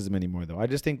by racism anymore, though. I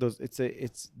just think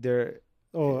they're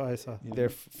Oh, I saw.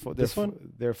 This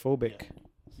one? they're phobic.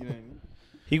 you know what I mean?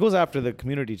 He goes after the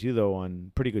community too, though,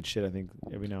 on pretty good shit. I think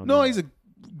every now and No, then. he's a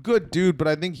good dude, but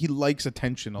I think he likes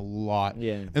attention a lot.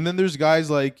 Yeah. And then there's guys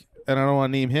like, and I don't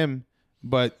want to name him,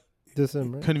 but This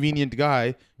him, right? convenient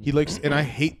guy. He likes, and I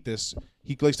hate this.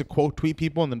 He likes to quote tweet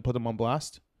people and then put them on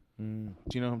blast. Mm.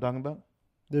 Do you know what I'm talking about?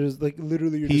 There's like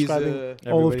literally you're He's describing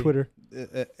all of everybody. Twitter.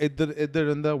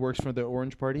 Idrinda works for the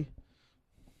Orange Party.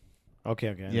 Okay.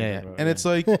 I know Yeah, about- and it's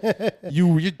like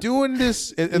you're doing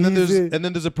this, and then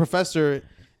there's a professor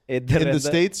in the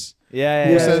states Yeah.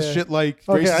 who Yeah, says yeah. shit like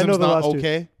Okay, I know racism's the not last two.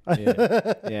 okay.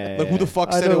 Yeah. Like, who the fuck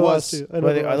I said know it the last was? two. I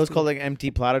know the Are those last two. called like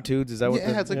empty platitudes? Is that what?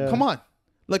 Yeah, it's like, Yeah. come on.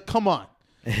 But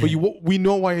we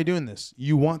know why you're doing this.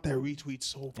 You want that retweet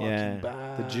so fucking Yeah,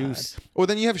 bad. the juice. Or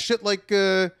then you have shit like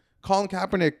Colin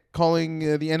Kaepernick calling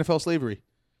the NFL slavery.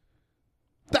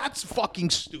 That's fucking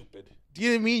stupid. Do you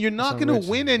know what I mean? You're not That's gonna rich.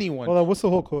 win anyone. Hold on, what's the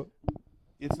whole quote?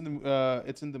 It's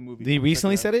in the movie. He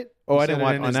recently said it. Oh, I didn't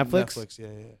watch on Netflix. Yeah.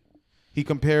 He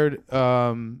compared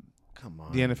Come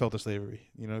on. the NFL to slavery.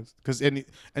 You know, because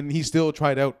and he still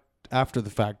tried out after the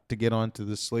fact to get onto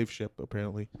the slave ship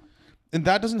apparently, and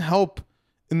that doesn't help.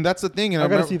 And that's the thing. And I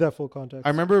gotta remember, see that full context. I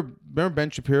remember Ben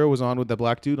Shapiro was on with that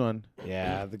black dude on.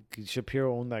 Yeah,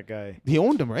 Shapiro owned that guy. He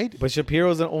owned him, right? But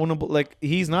Shapiro's an ownable. Like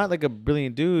he's not like a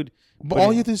brilliant dude. But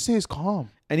all you have to say is calm.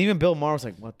 And even Bill Maher was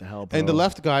like, "What the hell?" Bro? And the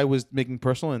left guy was making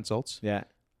personal insults. Yeah,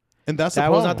 And that's that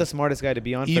the was problem. not the smartest guy to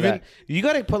be on for Even- that. You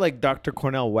got to put like Dr.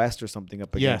 Cornel West or something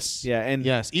up against. Yes. Yeah, and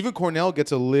Yes. Even Cornell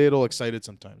gets a little excited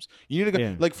sometimes. You need to go,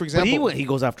 Yeah. like, for but example, he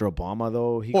goes after Obama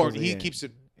though. He he keeps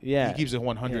it. Yeah, He keeps it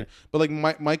 100. Yeah. But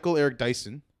like Michael Eric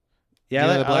Dyson. yeah.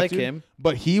 the I black like dude? him.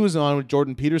 But he was on with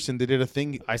Jordan Peterson. They did a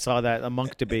thing. I saw that a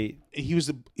monk debate. He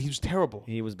was terrible.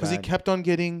 He was because he bad. kept on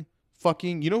getting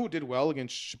fucking. You know who did well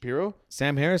against Shapiro?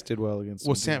 Sam Harris did well against.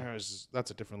 Well, him. Sam Harris. That's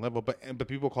a different level. But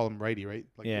people call him righty, right?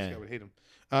 Like Yeah. this guy would hate him.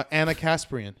 Anna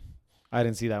Kasparian, I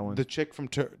didn't see that one. the chick from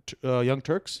Young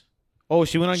Turks. Oh,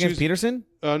 she went She against was- Peterson.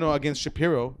 No, against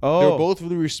Shapiro. Oh. They were both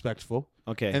really respectful,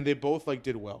 Okay. and they both like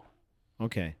did well.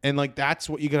 Okay. And like that's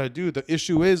what you gotta do. The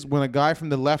issue is when a guy from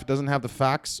the left doesn't have the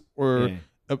facts or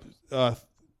Yeah. a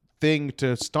thing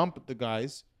to stump the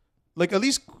guys. Like at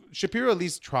least Shapiro at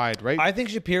least tried, right? I think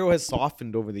Shapiro has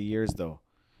softened over the years, though.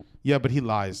 Yeah, but he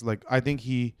lies. Like I think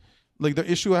like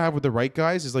the issue I have with the right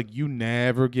guys is like you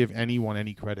never give anyone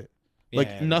any credit. Like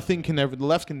Yeah. nothing can ever. The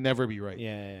left can never be right.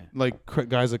 Yeah. Like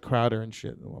guys like Crowder and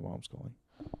shit. My mom's calling.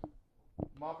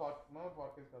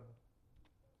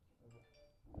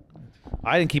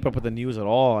 I didn't keep up with the news at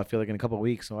all. I feel like in a couple of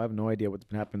weeks, so I have no idea what's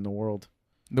been happening in the world.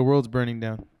 The world's burning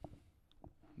down.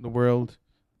 The world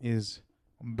is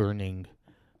burning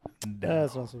down.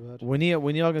 That's not so bad. When y'all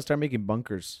gonna start making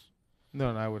bunkers?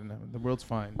 No, I wouldn't have it. The world's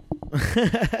fine.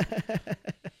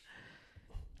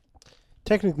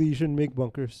 Technically, you shouldn't make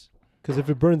bunkers because if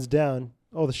it burns down,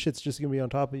 all the shit's just gonna be on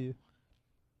top of you.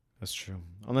 That's true.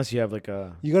 Unless you have like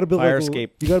a You gotta build fire like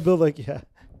escape. You gotta build like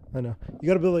I know. You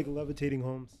gotta build like levitating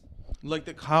homes. Like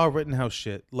the Kyle Rittenhouse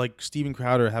shit. Like Steven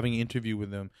Crowder having an interview with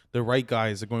them. The right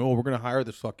guys are going, oh, we're going to hire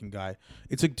this fucking guy.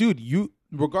 It's like, dude,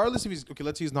 regardless if he's, okay,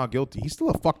 let's say he's not guilty. He's still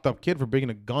a fucked up kid for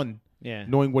bringing a gun, yeah.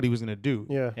 knowing what he was going to do.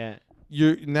 Yeah. Yeah.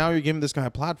 You're giving this guy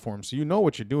a platform. So you know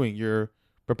what you're doing. You're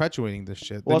perpetuating this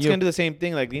shit. Well, Then it's you- gonna do the same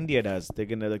thing like India does. They're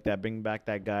gonna bring back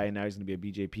that guy, and now he's gonna be a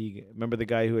BJP. Remember the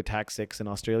guy who attacked 6 in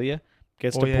Australia?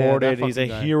 Gets Oh, yeah, deported. that He's a fucking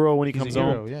guy. hero when he He's a comes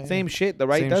hero, home. yeah, Same yeah. shit. The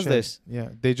right Same does shit. this. Yeah.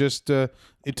 They just, to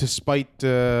spite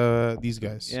these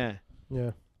guys. Yeah.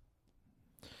 Yeah.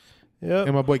 Yeah.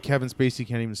 And my boy Kevin Spacey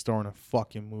can't even star in a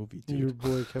fucking movie, dude. Your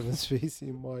boy Kevin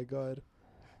Spacey. My God.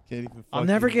 Can't even I'll fucking-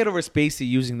 never get over Spacey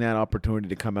using that opportunity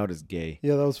to come out as gay.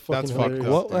 Yeah, that was fucking That's fucked hilarious.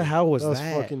 up. What the hell was That was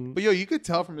that? fucking. But yo, you could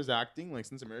tell from his acting, like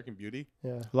since American Beauty.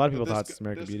 Yeah. A lot of people This thought gu- it's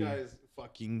American Beauty. This guy's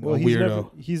fucking Well, a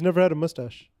weirdo. he's never had a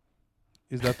mustache.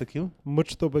 Is that the cue?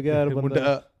 Mucho obrigado,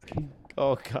 banda.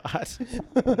 Oh God.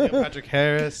 Patrick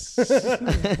Harris,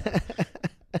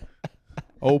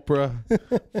 Oprah.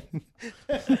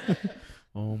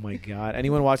 Oh my God.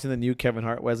 Anyone watching the new Kevin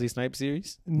Hart Wesley Snipes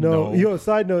series? No. No. Yo,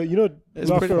 side note, It's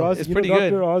Dr. pretty- Oz, it's you know pretty Dr.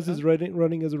 good. Oz is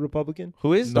running as a Republican.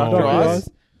 Who is No. Dr. Dr. Oz? Oz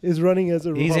is running as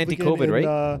a He's Republican. anti-COVID, in,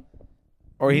 right?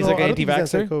 Or he's no, like an I don't think he's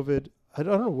anti-vaxxer? anti-COVID. I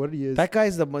don't know what he is. That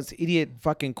guy's the most idiot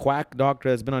fucking quack doctor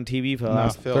that's been on TV for the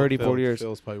last 30, 40 years.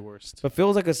 Phil's probably worst. But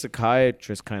Phil's like a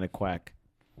psychiatrist kind of quack.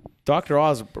 Dr.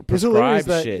 Oz It's hilarious prescribes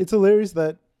that shit. it's hilarious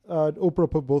that Oprah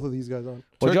put both of these guys on.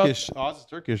 What'd y'all- Turkish. Oz is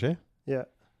Turkish, eh? Yeah.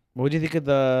 What do you think of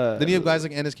the... Then you have guys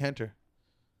like Enes Kanter.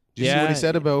 Did you see what Yeah. he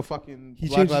said about fucking He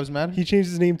Black changed- Lives Matter? He changed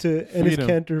his name to Enes Freedom.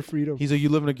 Kanter Freedom. He's like, you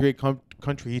live in a great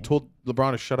country. He told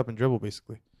LeBron to shut up and dribble,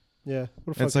 basically. Yeah.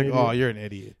 What a And it's fucking like, oh, idiot. you're an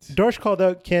idiot. Darsh called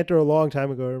out Cantor a long time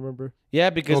ago, I remember. Yeah,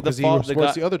 because Oh, the he fault...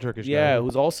 supports guy, the other Turkish guy. yeah,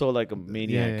 who's also like a yeah,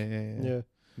 maniac. yeah.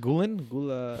 Gulen?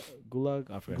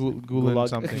 Gulag? I forgot. his name. Gulen Gulag.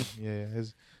 something. Yeah.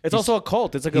 It's also a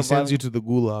cult. It's like He a sends violent- you to the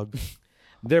gulag.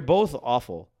 They're both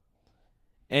awful.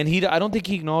 And I don't think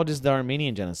he acknowledges the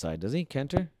Armenian genocide, does he,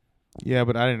 Kenter? Yeah,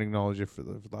 but I didn't acknowledge it for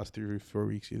the last 3 or 4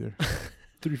 weeks either.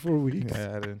 3-4 weeks.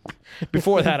 Yeah, I didn't.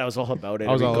 Before that, I was all about it.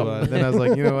 I was Every all couple- about it. Then I was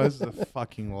like, you know what? This is a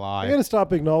fucking I lie. gotta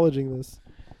stop acknowledging this.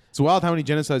 It's wild how many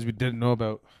genocides we didn't know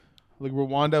about. Like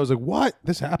Rwanda, I was like, what?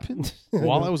 This happened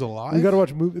while I was alive? You gotta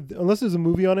watch movie unless there's a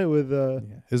movie on it with Yeah.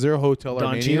 Is there a hotel Don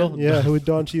Armenia? Cheadle? yeah with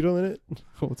Don Cheadle in it.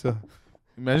 Hotel.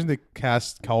 Imagine they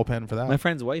cast Kalpen for that. My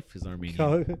friend's wife is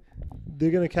Armenian. They're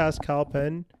gonna cast Kal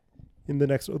Penn in the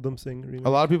next Udham Singh remake. A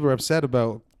lot of people are upset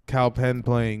about Kalpen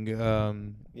playing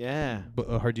Yeah.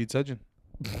 Harjeet Sajjan.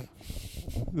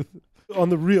 On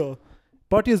the real,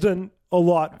 Bhatia's done a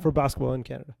lot for basketball in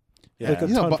Canada. Yeah. Like a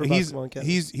Yeah, ton but for he's basketball in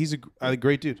Canada. he's a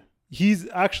great dude. He's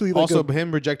actually like Also,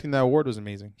 him rejecting that award was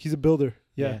amazing. he's a builder.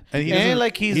 Yeah. And he And, doesn't,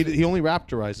 like, he's- he only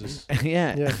raptorizes.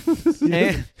 yeah. Yeah.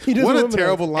 And- He doesn't What a womanize.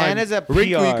 terrible line. And as a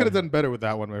Rico, you PR. could have done better with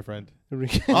that one, my friend.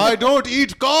 I I don't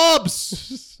eat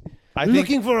cobs. I think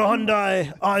Looking for a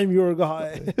Hyundai. I'm your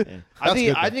guy. I That's think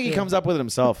good, I think he comes up with it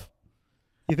himself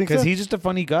You think because so? he's just a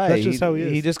funny guy. That's just how he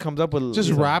is. He just comes up with Just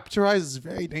you know, raptorize is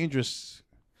very dangerous.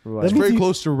 right. It's means very he-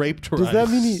 close to raptorize. Does that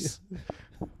mean he?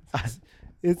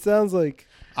 It sounds like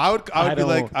I would I be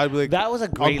like, don't- I'd be like, that was a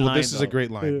great Uncle, line. this is a though.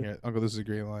 great line. Yeah. Here. Uncle, this is a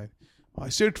great line. I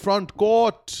sit front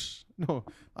court. No,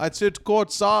 I sit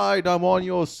court side. I'm on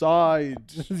your side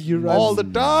you rhymed, all the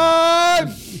time.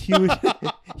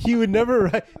 he would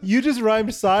never. You just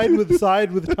rhymed side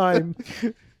with time.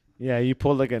 Yeah, you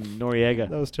pulled like a Noriega.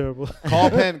 That was terrible.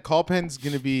 Callpen's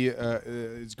gonna be.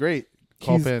 It's great.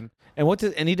 He's- Callpen.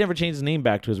 And he never changed his name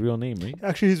back to his real name, right?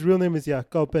 Actually, his real name is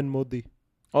Kalpen Modi.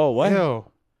 Oh, what?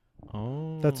 Yo,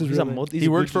 Oh, That's his he's real a name. multi- he's he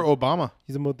a worked good- for Obama.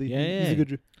 He's a Modi. Yeah, He's yeah. a good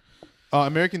Jew.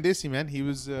 American Desi, man. He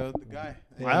was the guy.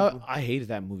 I hated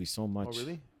that movie so much. Oh,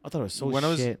 really? I thought it was so when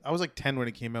shit. I was like 10 when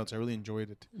it came out, so I really enjoyed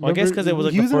it. Well, I guess because it was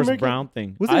like He the an first American- Brown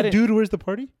thing. Was I it a didn't- dude? Where's the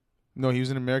party? No, he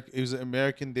was an American. He was an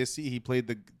American Desi. He played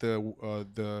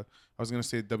the I was gonna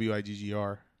say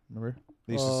WIGGR. Remember?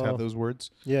 They used to Oh. have those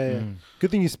words. Yeah, yeah. Mm.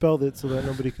 Good thing you spelled it so that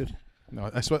nobody could. No,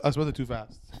 I spelled it too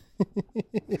fast.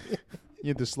 You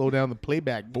had to slow down the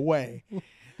playback, boy.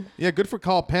 Yeah, good for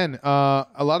Carl Penn. A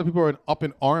lot of people are up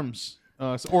in arms,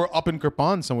 or up in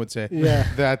Kirpan, some would say. Yeah.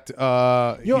 That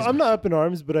Yo, he's- I'm not up in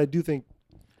arms, but I do think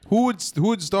who would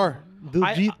star?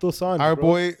 Diljit Dosanjh. Our bro.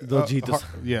 boy. Diljit Dosanjh.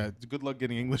 Yeah, good luck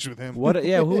getting English with him. What?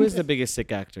 Yeah, who is the biggest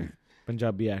Sikh actor?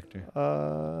 Punjabi actor.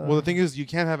 Well, the thing is, you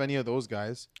can't have any of those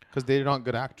guys because they're not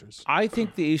good actors. I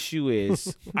think the issue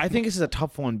is, I think this is a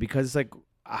tough one because it's like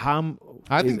how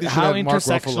I think they should how have Mark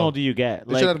intersectional Ruffalo. do you get?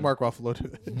 They Like, should have Mark Ruffalo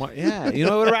do it. yeah, you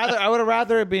know, I would have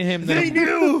rather it been him than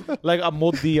knew. like a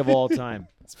Modi of all time.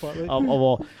 Spotlight. Of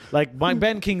all, like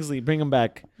Ben Kingsley, bring him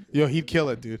back. Yo, he'd kill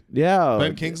it, dude. Yeah,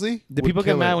 Ben Kingsley. The would people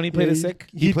get kill mad it. when he played Yeah, a Sikh.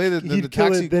 He played the he'd kill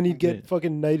taxi- it, then he'd get Yeah.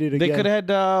 fucking knighted They again. could have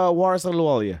had Waris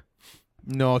Aluwalia.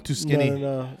 No, too skinny.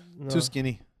 No. Too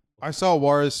skinny. I saw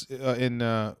Waris in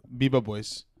Biba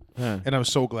Boys, Huh. and I was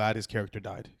so glad his character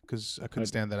died because I couldn't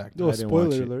stand that actor. Oh, I didn't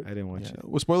watch spoiler it. alert. I didn't watch Yeah. it.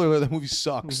 Well, spoiler alert: that movie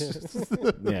sucks.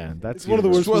 Yeah, that's It's one of the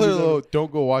worst Spoiler movies ever. alert: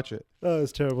 don't go watch it. Oh,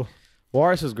 it's terrible.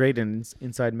 Waris was great in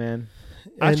Inside Man.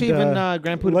 And, Actually, even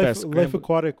Grand Budapest. Life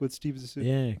Aquatic with Steve Zissou.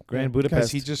 Yeah, Grand Because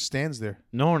Budapest. he just stands there.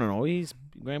 No. He's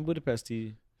Grand Budapest.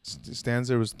 He Stands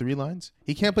there with 3 lines.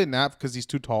 He can't play Nap because he's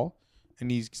too tall,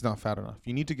 and he's not fat enough.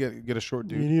 You need to get a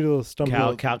short You dude. need a little stumpy.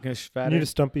 Kalkish you fatter. need a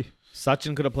stumpy.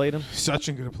 Sachin could have played him.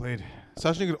 Sachin could have played.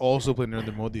 Sachin could also play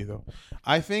Narendra Modi though.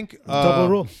 I think Double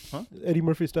roll. huh? Eddie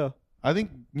Murphy style. I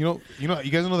think you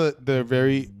guys know the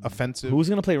very offensive Who's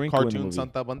gonna play Rinku in the cartoon movie?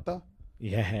 Santa Banta.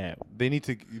 Yeah, They need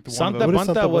to Santa What is Banta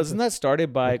Santa wasn't Banta? that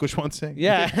started by? Kushwan Singh.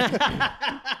 Yeah,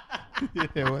 Yeah,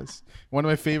 it was one of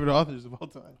my favorite authors of all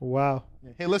time. Wow.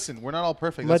 Hey, listen, we're not all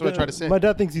perfect. That's what I try to say. My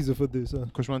dad thinks he's a Fudu, so.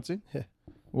 Kushwan Singh. Yeah.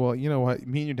 Well, you know what?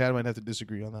 Me and your dad might have to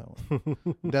disagree on that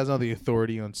one. Dad's not the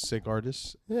authority on Sikh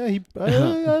artists. Yeah,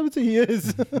 I would say he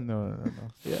is. No.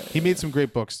 Yeah. He made some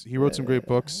great books. He wrote some great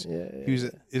books. Yeah, He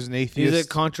is an atheist. he's a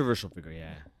controversial figure.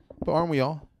 Yeah, but aren't we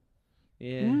all?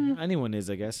 yeah. Anyone is,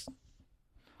 I guess.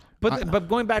 But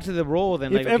going back to the role,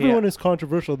 then If like everyone is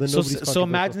controversial, then nobody's so controversial.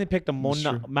 imagine they picked a That's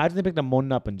Monna. true. Imagine they picked a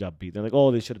Monna Punjabi. They're like, oh,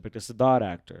 they should have picked a Siddharth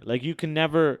actor. Like you can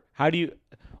never. How do you?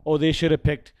 Oh, they should have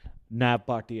picked Nav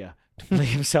Bhatia to play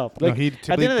himself. Like no, at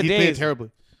the end of the he day, played it's- terribly.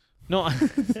 no.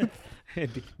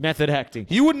 Method acting.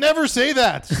 You would never say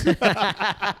that.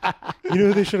 You know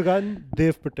who they should have gotten?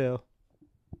 Dev Patel.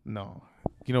 No.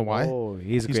 You know why? Oh,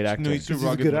 he's a great actor. No, he's too He's a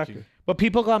rugged good looking. actor. But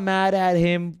people got mad at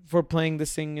him for playing the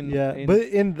thing. Yeah,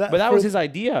 but that was his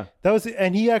idea. That was,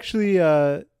 and he actually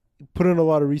put in a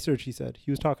lot of research. He said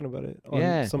he was talking about it on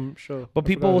Yeah. some show. But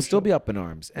people will still be up in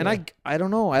arms. And Yeah. I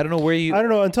don't know. I don't know where you. I don't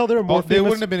know until they're more Oh, they famous.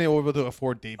 wouldn't have been able to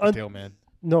afford Dave Patel, man.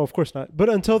 No, of course not. But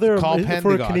until they're Carl Penn for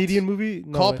they a got. Canadian movie,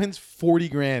 no Call way. Penn's 40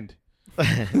 grand.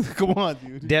 Come on,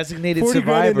 dude. Designated 40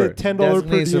 grand and survivor. a $10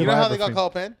 per Designated diem. You know how they survivor got fee. Carl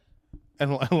Penn?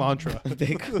 And Elantra.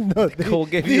 They, No, Cole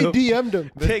gave they you. DM'd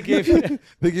him. They gave you.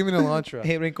 They gave me an Elantra.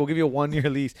 Hey, Wrinkle, we'll give you a 1 year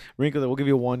lease. Wrinkle, we'll give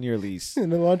you a 1 year lease. An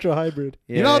Elantra hybrid.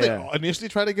 Yeah, You know how yeah. they initially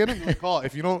tried to get him? Like, Call,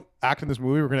 if you don't act in this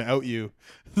movie, we're going to out you.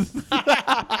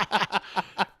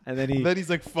 And then he. Then he's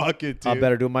like, fuck it, dude. I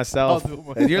better do it myself. I'll do it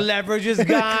myself. Your leverage is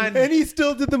gone. And he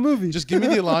still did the movie. Just give me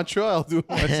the Elantra. I'll do it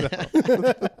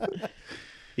myself.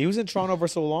 He was in Toronto for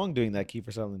so long doing that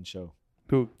Kiefer Sutherland show.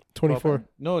 Who? 24.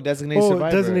 No, Designated Oh,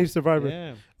 Survivor. Designated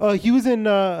Survivor. Yeah. He was in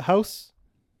House.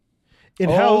 In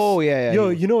Oh, House. yeah. Yo,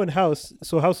 you know in House.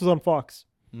 So House was on Fox.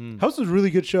 Mm. House was a really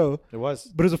good show, It was.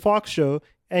 but it was a Fox show,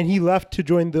 and he left to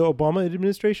join the Obama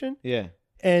administration, Yeah.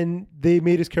 and they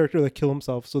made his character like kill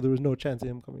himself, so there was no chance of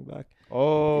him coming back.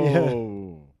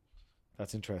 Oh.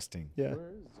 That's interesting. Yeah,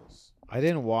 I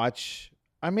didn't watch.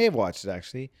 I may have watched it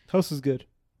actually. House was good.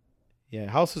 Yeah.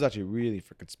 House was actually really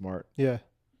freaking smart. Yeah.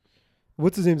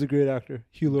 What's his name's a great actor,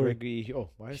 Hugh Laurie. Gregory. Oh,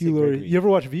 why did I say Hugh Laurie. Gregory? You ever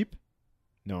watch Veep?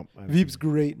 No. I haven't Veep's seen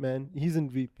great, man. He's in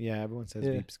Veep. it. Yeah, everyone says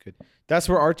Yeah. Veep's good. That's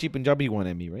where Archie Punjabi won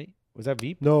Emmy, right? Was that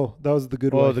Veep? No, that was The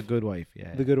Good Oh, Wife. The Good Wife.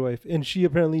 Yeah. The Good Wife. And she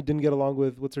apparently didn't get along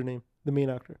with, what's her name? The main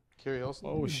actor. Carrie Elson.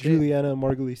 Oh shit. Juliana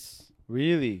Margulies.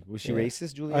 Really? Was she Yeah.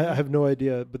 racist, Julia? I have no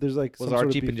idea, but there's like Was some sort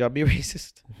Archie of beef. Punjabi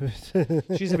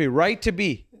racist? She's every right to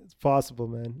be. It's possible,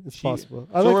 man. It's She- possible.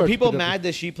 So were Archie people Punjabi. mad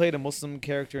that she played a Muslim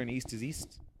character in East is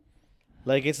East?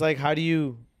 Like it's like how do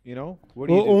you what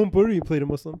do Well, you do? Owen Puri played a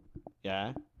Muslim.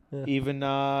 Yeah. Yeah. Even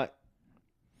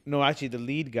no, actually the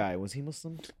lead guy, was he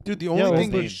Muslim? Dude, the Yeah, only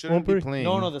thing Wampa- they shouldn't be Wampa- playing.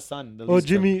 No, the son. The Oh, lead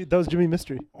Jimmy. That was Jimmy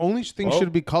Mystery. Only thing Oh.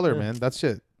 should be color, Yeah. man. That's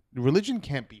it. Religion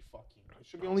can't be fucking. It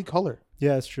should be only color.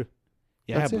 Yeah, that's true.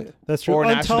 Yeah, That's but it. That's true. Or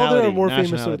Until there are nationality, more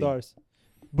famous nationality. Sardars.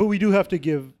 But we do have to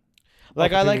give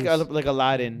like I opportunities. like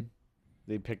Aladdin.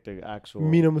 They picked the actual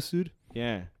Mina Masood.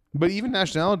 Yeah. But even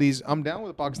nationalities, I'm down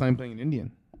with Pakistan playing an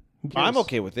Indian. Who I'm cares?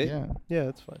 okay with it. Yeah. Yeah,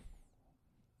 that's fine.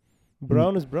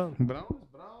 Brown is brown. Brown is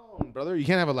brown, brother. You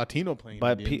can't have a Latino playing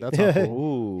But Indian. pe- That's Yeah. not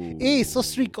cool. Ooh. Hey, so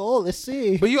streako, let's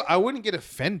see. But I wouldn't get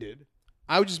offended.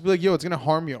 I would just be like, yo, it's gonna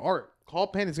harm your art. Call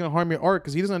Penn, it's gonna harm your art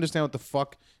because he doesn't understand what the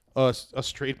fuck a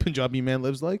straight Punjabi man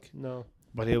lives like. No.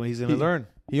 But he's gonna learn.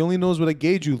 He only knows what a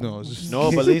gay Jew knows.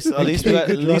 No, but at least Okay,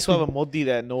 good we'll job. have a Modi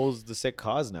that knows the Sikh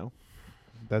cause now.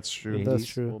 That's true. At That's least.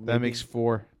 true. Well, That maybe- makes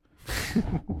 4.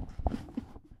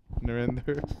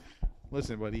 Narendra.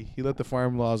 Listen, buddy. He let the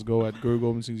farm laws go at Guru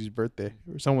Gobind Singh's birthday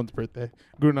or someone's birthday.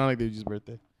 Guru Nanak Dev Ji's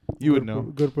birthday. You would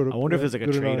know. I wonder if there's like a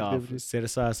Guru Nanak trade-off. Dev Ji.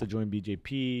 Sirsa has to join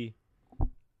BJP.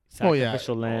 Oh yeah.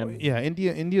 Sacrificial lamb. Yeah,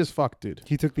 India's fucked, dude.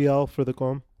 He took the L for the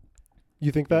Qom.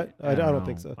 You think that? I don't know.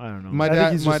 think so. I don't know. My I think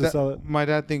dad, he's my, just to dad sell it. my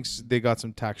dad thinks they got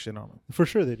some tax shit on him. For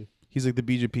sure they do. He's like the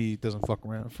BJP doesn't fuck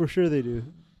around. For sure they do.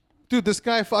 Dude, this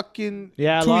guy fucking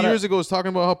Yeah, a 2 lot of- years ago was talking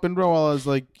about how Pindrawala is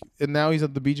like, and now he's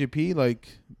at the BJP. Like,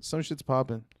 some shit's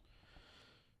popping.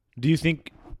 Do you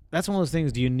think that's one of those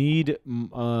things? Do you need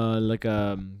like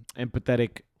a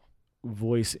empathetic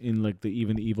voice in like the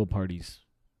evil parties?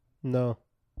 No.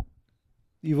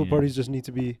 Evil Yeah. parties just need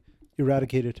to be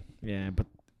eradicated.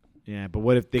 Yeah, but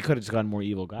what if they could have just gotten more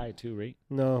evil guy too, right?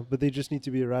 No, but they just need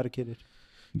to be eradicated.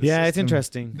 The Yeah, it's system-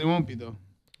 interesting. They won't be though.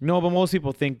 No, but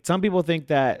some people think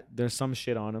that there's some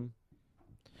shit on him.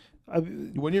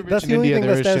 When you're rich That's in the only India, thing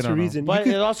there that is stands shit to on 'em. reason. You But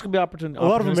could- it also could be opportunistic. a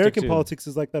lot of American too. politics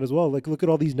is like that as well. Like, look at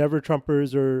all these never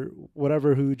Trumpers or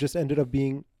whatever who just ended up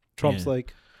being Trump's Yeah.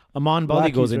 like. Amon Bali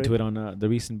Lackeys, goes into right? it on the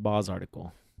recent Boz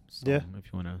article. So Yeah. if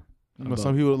you wanna, Well,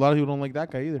 a lot of people don't like that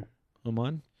guy either.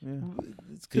 Amon. Yeah.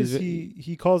 It's because Is it-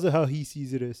 he calls it how he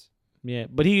sees it is. Yeah,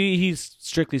 but he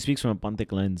strictly speaks from a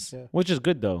Pantic lens, Yeah. which is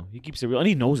good though. He keeps it real, and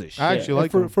he knows his shit. I actually And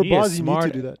like for him. for He is Boz, you need to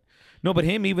smart. do that. No, but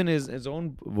him, even his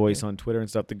own voice on Twitter and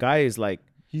stuff. The guy is like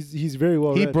He's very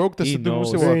well He read. broke the He Sidhu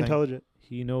knows. Moosewala very thing. intelligent.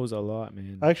 he knows a lot,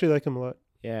 man. I actually like him a lot.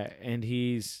 Yeah, and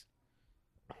he's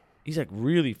like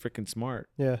really freaking smart.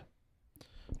 Yeah,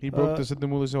 He broke Uh, the Sidhu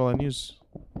Moosewala news.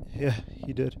 yeah,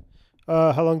 he did.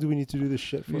 How long do we need to do this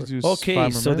shit for? Please do Okay,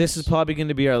 5 so more this is minutes. probably going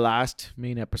to be our last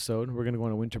main episode. We're going to go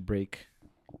on a winter break.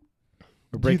 We're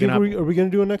Do you breaking think up. are we gonna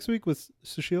do it next week with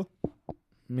Sushil?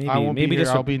 Maybe, I won't be maybe here.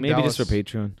 just I'll for, be in maybe just for Dallas.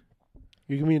 Patreon.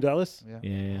 You're gonna be in Dallas? Yeah.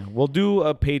 Yeah, we'll do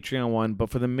a Patreon one, but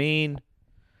for the main,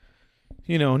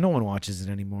 no one watches it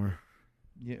anymore.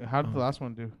 Yeah. How did the Oh. last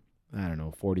one do? I don't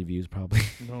know, 40 views probably.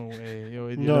 No way. Yo,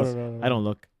 it, No, it's, no. I don't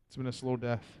look. It's been a slow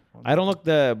death. I don't look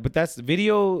but that's the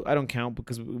video. I don't count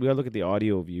because we gotta look at the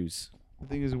audio views. The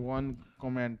thing is, one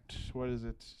comment. What is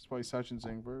it? It's probably Sachin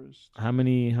saying first. How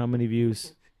many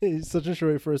views? It's such a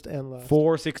charade first and last.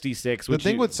 466. The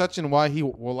thing with Sachin, why he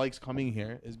likes coming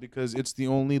here, is because it's the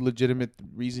only legitimate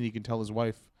reason he can tell his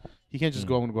wife. He can't just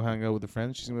go, I'm gonna go hang out with a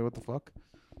friend. She's gonna be, what the fuck?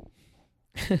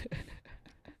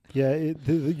 Yeah,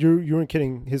 you weren't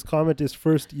kidding. His comment is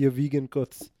first, you vegan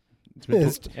cuts. It's been,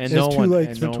 It's- and There's no two one. likes.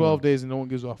 and it's been no 12 one. days and no one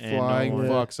gives a And no flying one.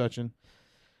 fuck, Sachin.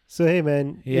 So hey,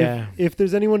 man, Yeah. if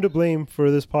there's anyone to blame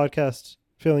for this podcast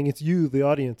failing, it's you, the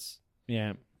audience.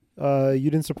 Yeah, You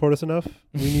didn't support us enough.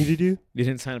 We needed you. you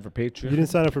didn't sign up for Patreon. You didn't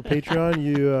sign up for Patreon.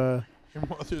 Your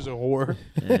mother's a whore.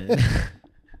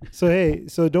 So hey,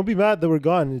 so don't be mad that we're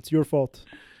gone. It's your fault.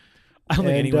 I don't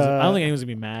think And, anyone's. I don't think anyone's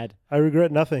gonna be mad. I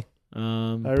regret nothing. But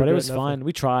it regret was nothing. fun.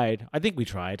 We tried. I think we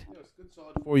tried.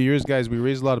 4 years, guys. We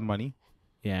raised a lot of money.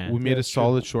 Yeah. We made a that's true.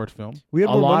 solid short film. We had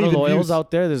A more lot money of than loyals views. out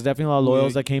there. There's definitely a lot of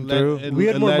loyals that came through. We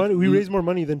had more led- money. We raised more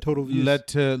money than total views. Led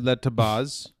to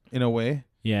Baz in a way.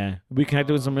 Yeah. We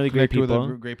connected with some really great Connected people.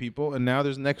 with great people, and now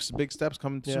there's next big steps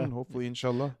coming Yeah. soon. Hopefully,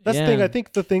 inshallah. That's the thing. Yeah. I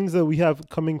think the things that we have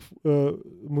coming,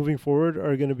 moving forward,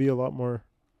 are going to be a lot more.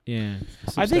 Yeah. I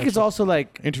think it's substantial. also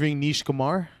like, Interviewing Nish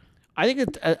Kumar. I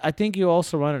think you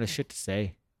also run out of shit to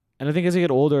say. And I think as you get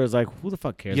older, it's like, who the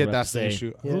fuck cares Yeah, what I have that's to the say?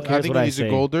 issue. Yeah. Who I cares think what I as you say?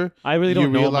 get older, I really you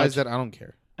don't know realize much. that I don't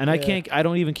care. And Yeah. I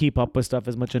don't even keep up with stuff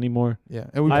as much anymore. Yeah,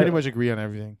 and we I- pretty much agree on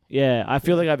everything. Yeah, I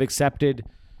feel like I've accepted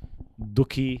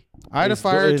Dookie I had a is,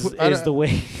 fire. is, is the way.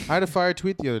 I had a fire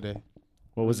tweet the other day.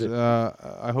 What was it?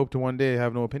 I hope to one day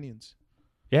have no opinions.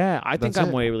 Yeah, I think That's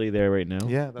I'm it. way really there right now.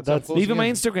 Yeah, That's- Even my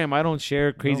Instagram, I don't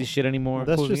share crazy No. shit anymore.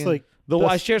 That's closing just in. like Though I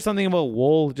that's- shared something about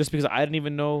wool just because I didn't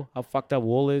even know how fucked up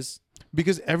wool is.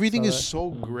 because everything Saw is that. so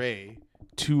gray.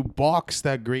 To box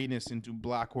that grayness into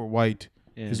black or white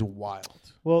Yeah. is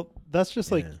wild. well, that's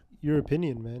just like Yeah. your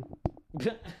opinion, man.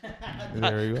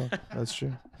 There you go. That's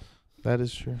true. That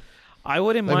is true. I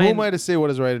wouldn't Like, who mind. am I to say what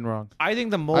is right and wrong? I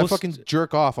think the I most. fucking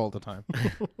jerk off all the time.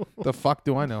 The fuck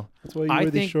do I know? That's why you I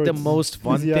wear these think shorts. the most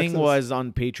fun Easy thing access. was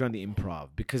on Patreon the improv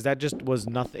because that just was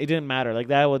nothing. It didn't matter. Like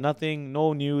that was nothing.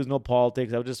 No news. No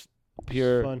politics. That was just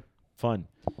pure fun. fun.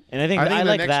 And I think I think I the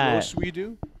like next that. roast we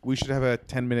do, we should have a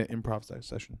 10-minute improv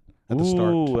session at the Ooh,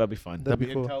 start. that'd be fun. That'd be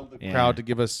We cool. can tell the Yeah. crowd to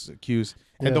give us cues,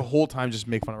 and Yeah. the whole time just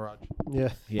make fun of Raj. Yeah.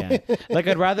 Yeah, like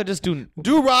I'd rather just do.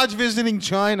 Do Raj visiting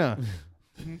China?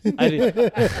 I did-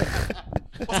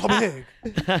 So big.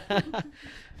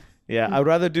 yeah, I'd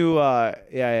rather do.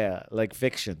 Like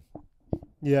fiction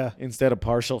Yeah. instead of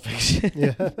partial fiction.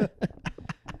 Yeah.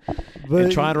 And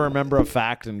but trying to remember a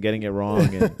fact and getting it wrong,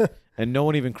 and no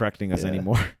one even correcting us Yeah.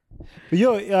 anymore.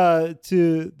 But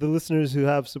to the listeners who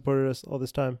have supported us all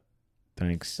this time,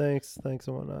 Thanks. thanks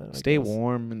and whatnot. I Stay guess.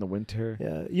 warm in the winter.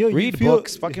 Yeah. Yo, you Read feel-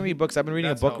 books. Fucking read books. I've been reading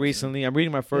That's a book helpful. recently. I'm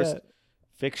reading my first Yeah.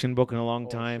 fiction book in a long Oh,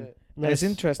 time. shit. And it's Nice.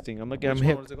 interesting. I'm like, Which I'm one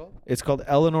hip. was it called? It's called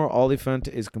Eleanor Oliphant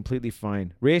is Completely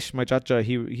Fine. Rish, my chacha, I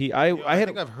had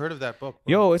think I've heard of that book.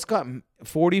 bro. yo, it's got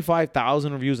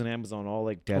 45,000 reviews on Amazon, all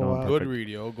like dead Oh, on. wow. perfect. Goodread,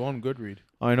 yo. Go on Goodread.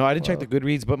 I know. I didn't check Wow. the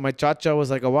Goodreads, but my chacha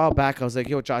was like a while back. I was like,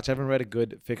 yo, chacha, I haven't read a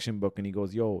good fiction book, and he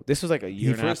goes, yo, this was like a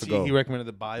year and a half ago. He recommended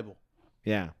the Bible.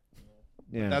 Yeah,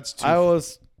 yeah. That's too I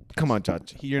was. Come on,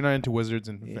 chacha. You're not into wizards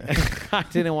and I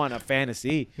didn't want a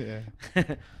fantasy. yeah.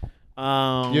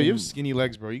 Um, Yo, you have skinny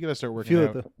legs, bro. You gotta start working Feel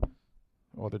it out. though.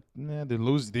 Oh, they're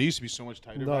losing. They used to be so much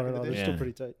tighter No, back no, in no. the They're day. still Yeah.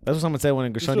 pretty tight. That's what someone said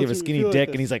when Gershon, you have a Feel- skinny feel like dick,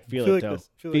 this. and he's like, feel Feel it like though. this.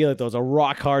 Feel Feel like it though. It's a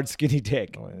rock hard skinny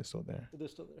dick. Oh, yeah, it's still there. They're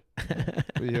still there.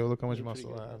 But yo, look how much They're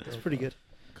muscle I have. It's pretty good.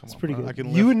 Come It's on, pretty bro. I good.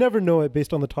 can You would lift. never know it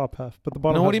based on the top half, but the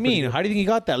bottom. No, what do half's you pretty mean? How do you think you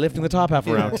got that lifting the top half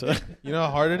around? You know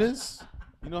how hard it is?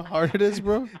 You know how hard it is,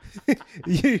 bro?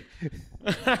 good.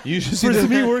 You should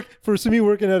see For Sumi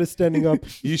working out is standing up.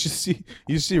 You should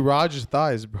see Raj's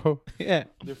thighs, bro. yeah,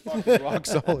 They're fucking rock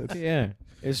solid. yeah,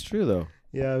 it's true though.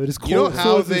 Yeah, it is cold. You know So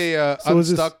how is this- they so is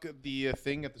this- unstuck the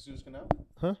thing at the Suez Canal?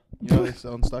 Huh? You know how they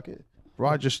unstuck it?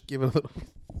 Raj just gave it a little.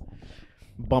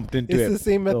 Bumped into It's it. the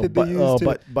same Little method butt, they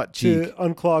use butt cheek. to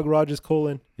unclog Raj's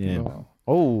colon. Yeah. No.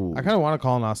 Oh. I kind of want a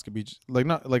colonoscopy. Like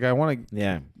not like I want to.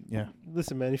 yeah. Yeah.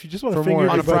 Listen, man, if you just want to For finger more- in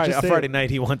On your a butt, Friday, just a say Friday it. night,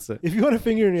 he wants it. If you want to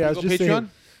finger in your ass, Go just say Patreon. it.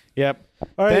 Yep.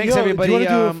 All right, Thanks, yo, everybody. Do you want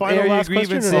to do a Air final your last question?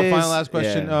 grievances. Or Oh, no? final last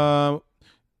question. Yeah.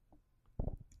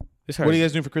 This What are you hurts.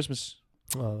 guys doing for Christmas?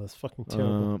 Oh, that's fucking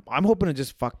terrible. I'm hoping to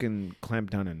just fucking clamp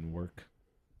down and work.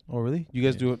 Oh, really? You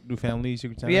guys do family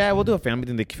Secret Santa? Yeah, we'll do a family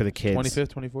thing for the kids. 25th,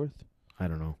 24th. I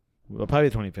don't know. Well, probably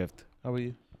the 25th. How about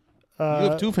you? Uh, You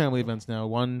have two family events now.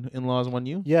 One in-laws, one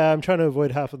you. Yeah, I'm trying to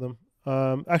avoid half of them.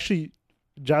 Actually,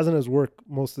 Jazzin has work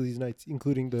most of these nights,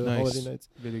 including the Nice. holiday nights,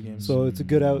 Video games. So it's a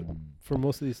good out for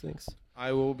most of these things.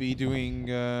 I will be doing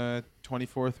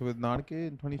 24th with Nautica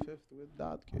and 25th with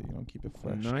Dotke. You know, keep it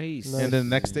fresh. Nice. Nice. And then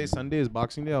next day, Sunday, is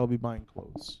Boxing Day. I'll be buying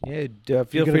clothes. Yeah, You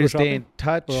feel gonna free go to stay in shopping?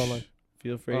 touch. Or online?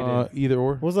 Feel free to. Either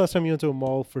or. When was the last time you went to a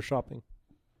mall for shopping?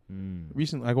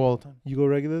 Recently, I go all the time. You go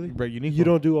regularly? Right, unique. You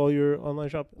don't do all your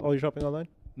shopping online?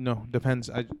 No, depends.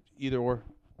 Either or.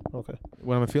 Okay.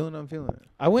 When I'm feeling it.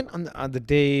 I went on the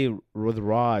day with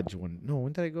Raj.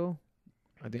 When did I go?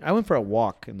 I think I went for a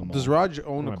walk in the mall. Does Raj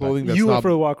own my a bad. clothing that's You went not? for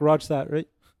a walk. Raj that, right?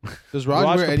 Does Raj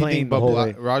Raj wear complained anything the but whole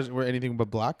black? way. Raj wear anything but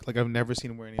black? Like I've never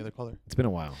seen him wear any other color. It's been a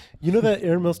while. You know that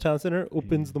Aaron Mills Town Center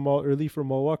opens the mall early for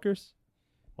mall walkers,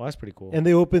 Well, that's pretty cool. and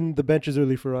they open the benches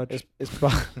early for Raj. it's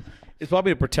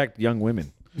probably to protect young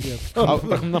women Yeah,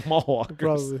 from the mall walkers.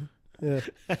 probably. Yeah.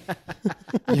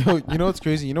 You know what's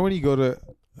crazy? You know when you go to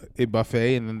a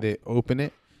buffet and then they open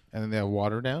it and then they have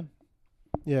water down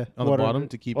Yeah. on Water. the bottom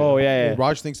to keep it. Oh, yeah, yeah.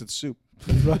 Raj thinks it's soup.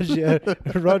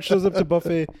 Raj shows up to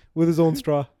buffet with his own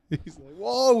straw. He's like,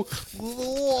 whoa,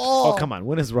 Oh, come on.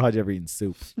 When has Raj ever eaten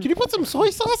soup? Can you put some soy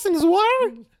sauce in his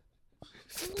water?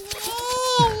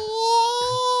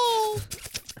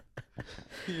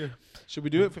 Yeah. Should we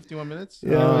do it? 51 minutes?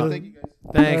 Yeah. Thank you guys.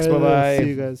 Thanks. All right, Bye-bye. See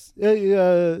you guys.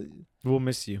 Yeah. We'll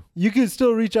miss you. You can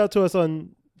still reach out to us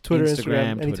on Twitter,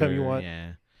 Instagram anytime Twitter, you want.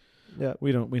 Yeah. Yeah.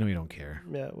 We don't care.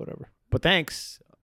 Yeah. Whatever. But thanks.